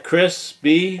 We got Chris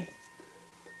B.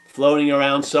 floating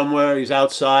around somewhere. He's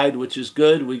outside, which is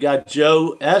good. We got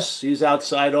Joe S. He's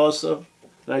outside also.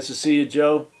 Nice to see you,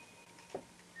 Joe.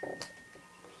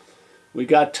 We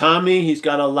got Tommy. He's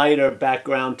got a lighter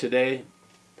background today.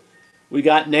 We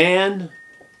got Nan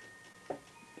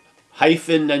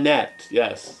hyphen Nanette.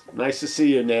 Yes. Nice to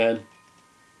see you, Nan.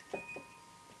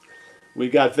 We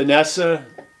got Vanessa.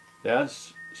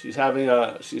 Yes. She's having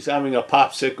a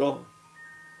popsicle.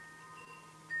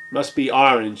 Must be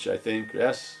orange, I think.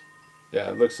 Yes. Yeah,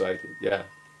 it looks like it. Yeah.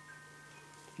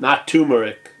 Not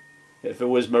turmeric. If it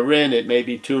was Marin, it may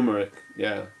be turmeric.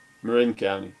 Yeah. Marin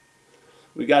County.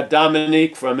 We got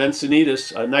Dominique from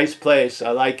Encinitas, a nice place.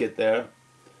 I like it there.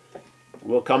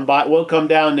 We'll come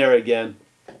down there again.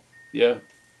 Yeah.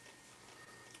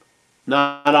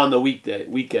 Not on the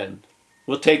weekend.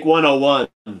 We'll take 101.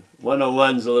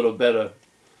 101's a little better.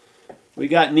 We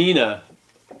got Nina.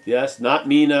 Yes, not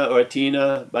Mina or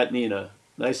Tina, but Nina.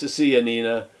 Nice to see you,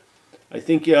 Nina. I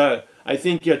think you're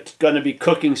going to be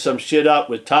cooking some shit up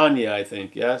with Tanya, I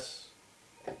think. Yes.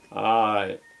 All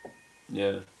right.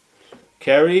 Yeah.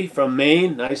 Kerry from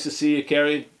Maine. Nice to see you,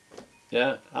 Kerry.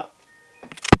 Yeah.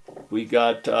 We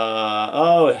got,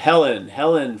 Helen.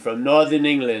 Helen from Northern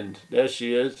England. There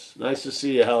she is. Nice to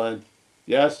see you, Helen.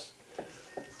 Yes.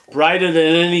 Brighter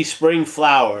than any spring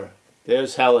flower.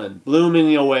 There's Helen.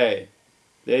 Blooming away.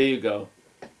 There you go.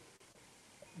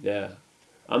 Yeah.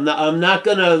 I'm not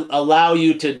going to allow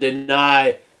you to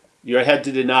deny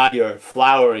your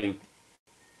flowering,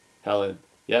 Helen.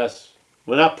 Yes.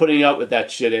 We're not putting up with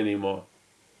that shit anymore.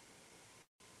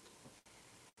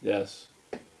 Yes.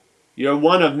 You're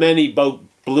one of many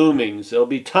bloomings. There'll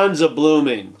be tons of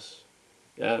bloomings.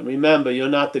 Yeah, remember, you're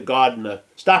not the gardener.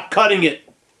 Stop cutting it.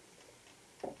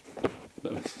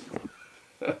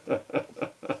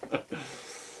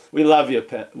 We love you,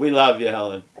 we love you,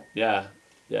 Helen. Yeah,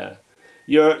 yeah.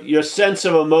 Your sense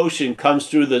of emotion comes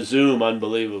through the Zoom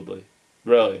unbelievably.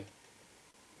 Really.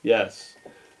 Yes.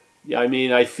 Yeah, I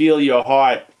mean, I feel your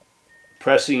heart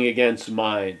pressing against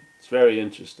mine. It's very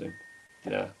interesting.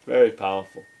 Yeah, very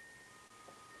powerful.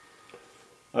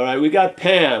 All right, we got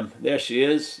Pam. There she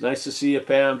is. Nice to see you,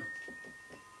 Pam.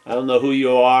 I don't know who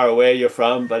you are or where you're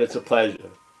from, but it's a pleasure.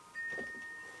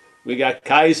 We got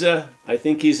Kaiser. I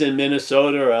think he's in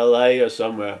Minnesota or LA or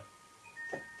somewhere.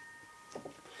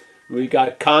 We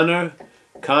got Connor.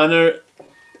 Connor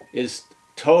is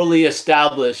totally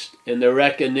established in the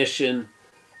recognition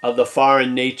of the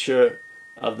foreign nature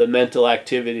of the mental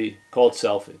activity called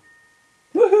selfing.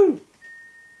 Woohoo!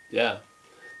 Yeah.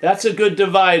 That's a good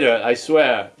divider, I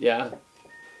swear. Yeah.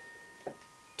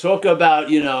 Talk about,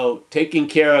 taking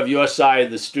care of your side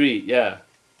of the street. Yeah.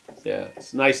 Yeah.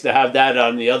 It's nice to have that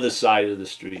on the other side of the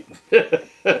street.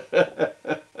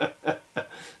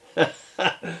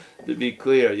 To be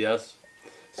clear, yes.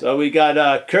 So we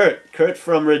got Kurt. Kurt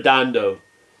from Redondo.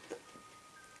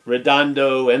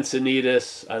 Redondo,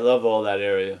 Encinitas. I love all that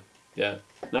area. Yeah.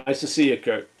 Nice to see you,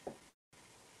 Kurt.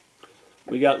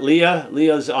 We got Leah.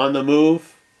 Leah's on the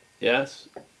move. Yes.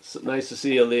 Nice to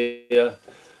see you, Leah.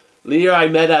 Leah, I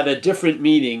met at a different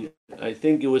meeting. I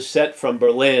think it was set from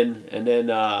Berlin. And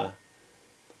then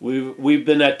we've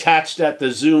been attached at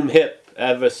the Zoom hip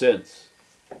ever since.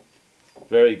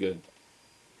 Very good.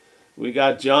 We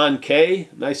got John K.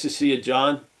 Nice to see you,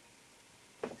 John.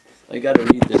 I got to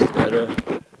read this better.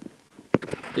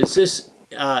 Is this...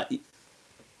 I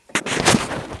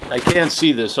can't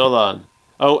see this. Hold on.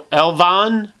 Oh,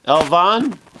 Elvan?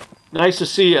 Elvan? Nice to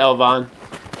see you, Elvan.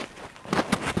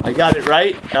 I got it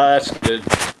right? Oh, that's good.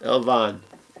 Elvan.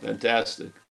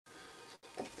 Fantastic.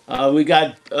 We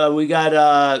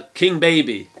got King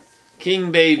Baby.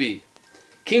 King Baby.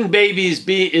 King Baby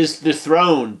is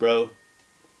dethroned, bro.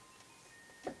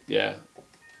 Yeah.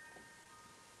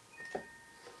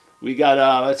 We got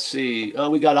let's see.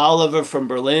 We got Oliver from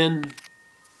Berlin.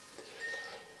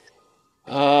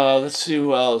 Let's see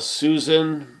who else.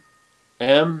 Susan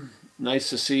M.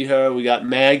 Nice to see her. We got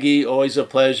Maggie. Always a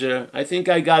pleasure. I think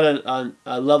I got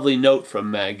a lovely note from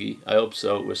Maggie. I hope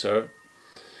so. It was her.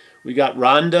 We got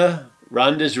Rhonda.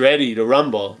 Rhonda's ready to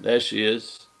rumble. There she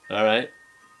is. All right.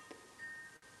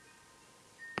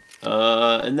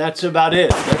 And that's about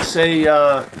it. Let's say,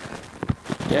 yeah.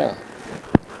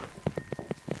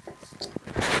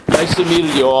 Nice to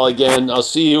meet you all again. I'll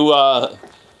see you,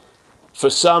 for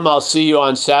some, I'll see you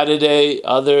on Saturday,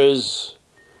 others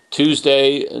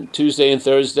Tuesday and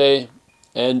Thursday.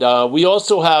 And we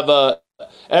also have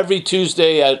every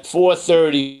Tuesday at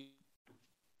 4:30.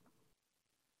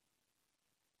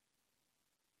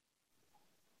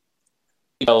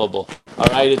 Available. All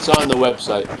right, it's on the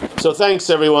website. So thanks,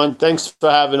 everyone. Thanks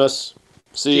for having us.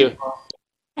 See you.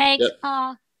 Thanks, Yep.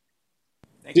 Paul.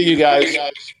 See you guys.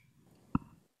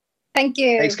 Thank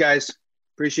you. Thanks, guys.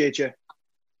 Appreciate you.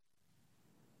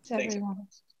 Thanks, everyone.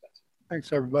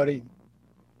 Thanks, everybody.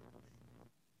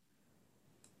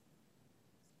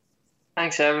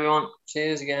 Thanks, everyone.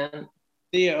 Cheers again.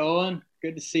 See you, Owen.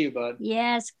 Good to see you, bud.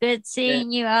 Yes, good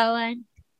seeing you, Owen.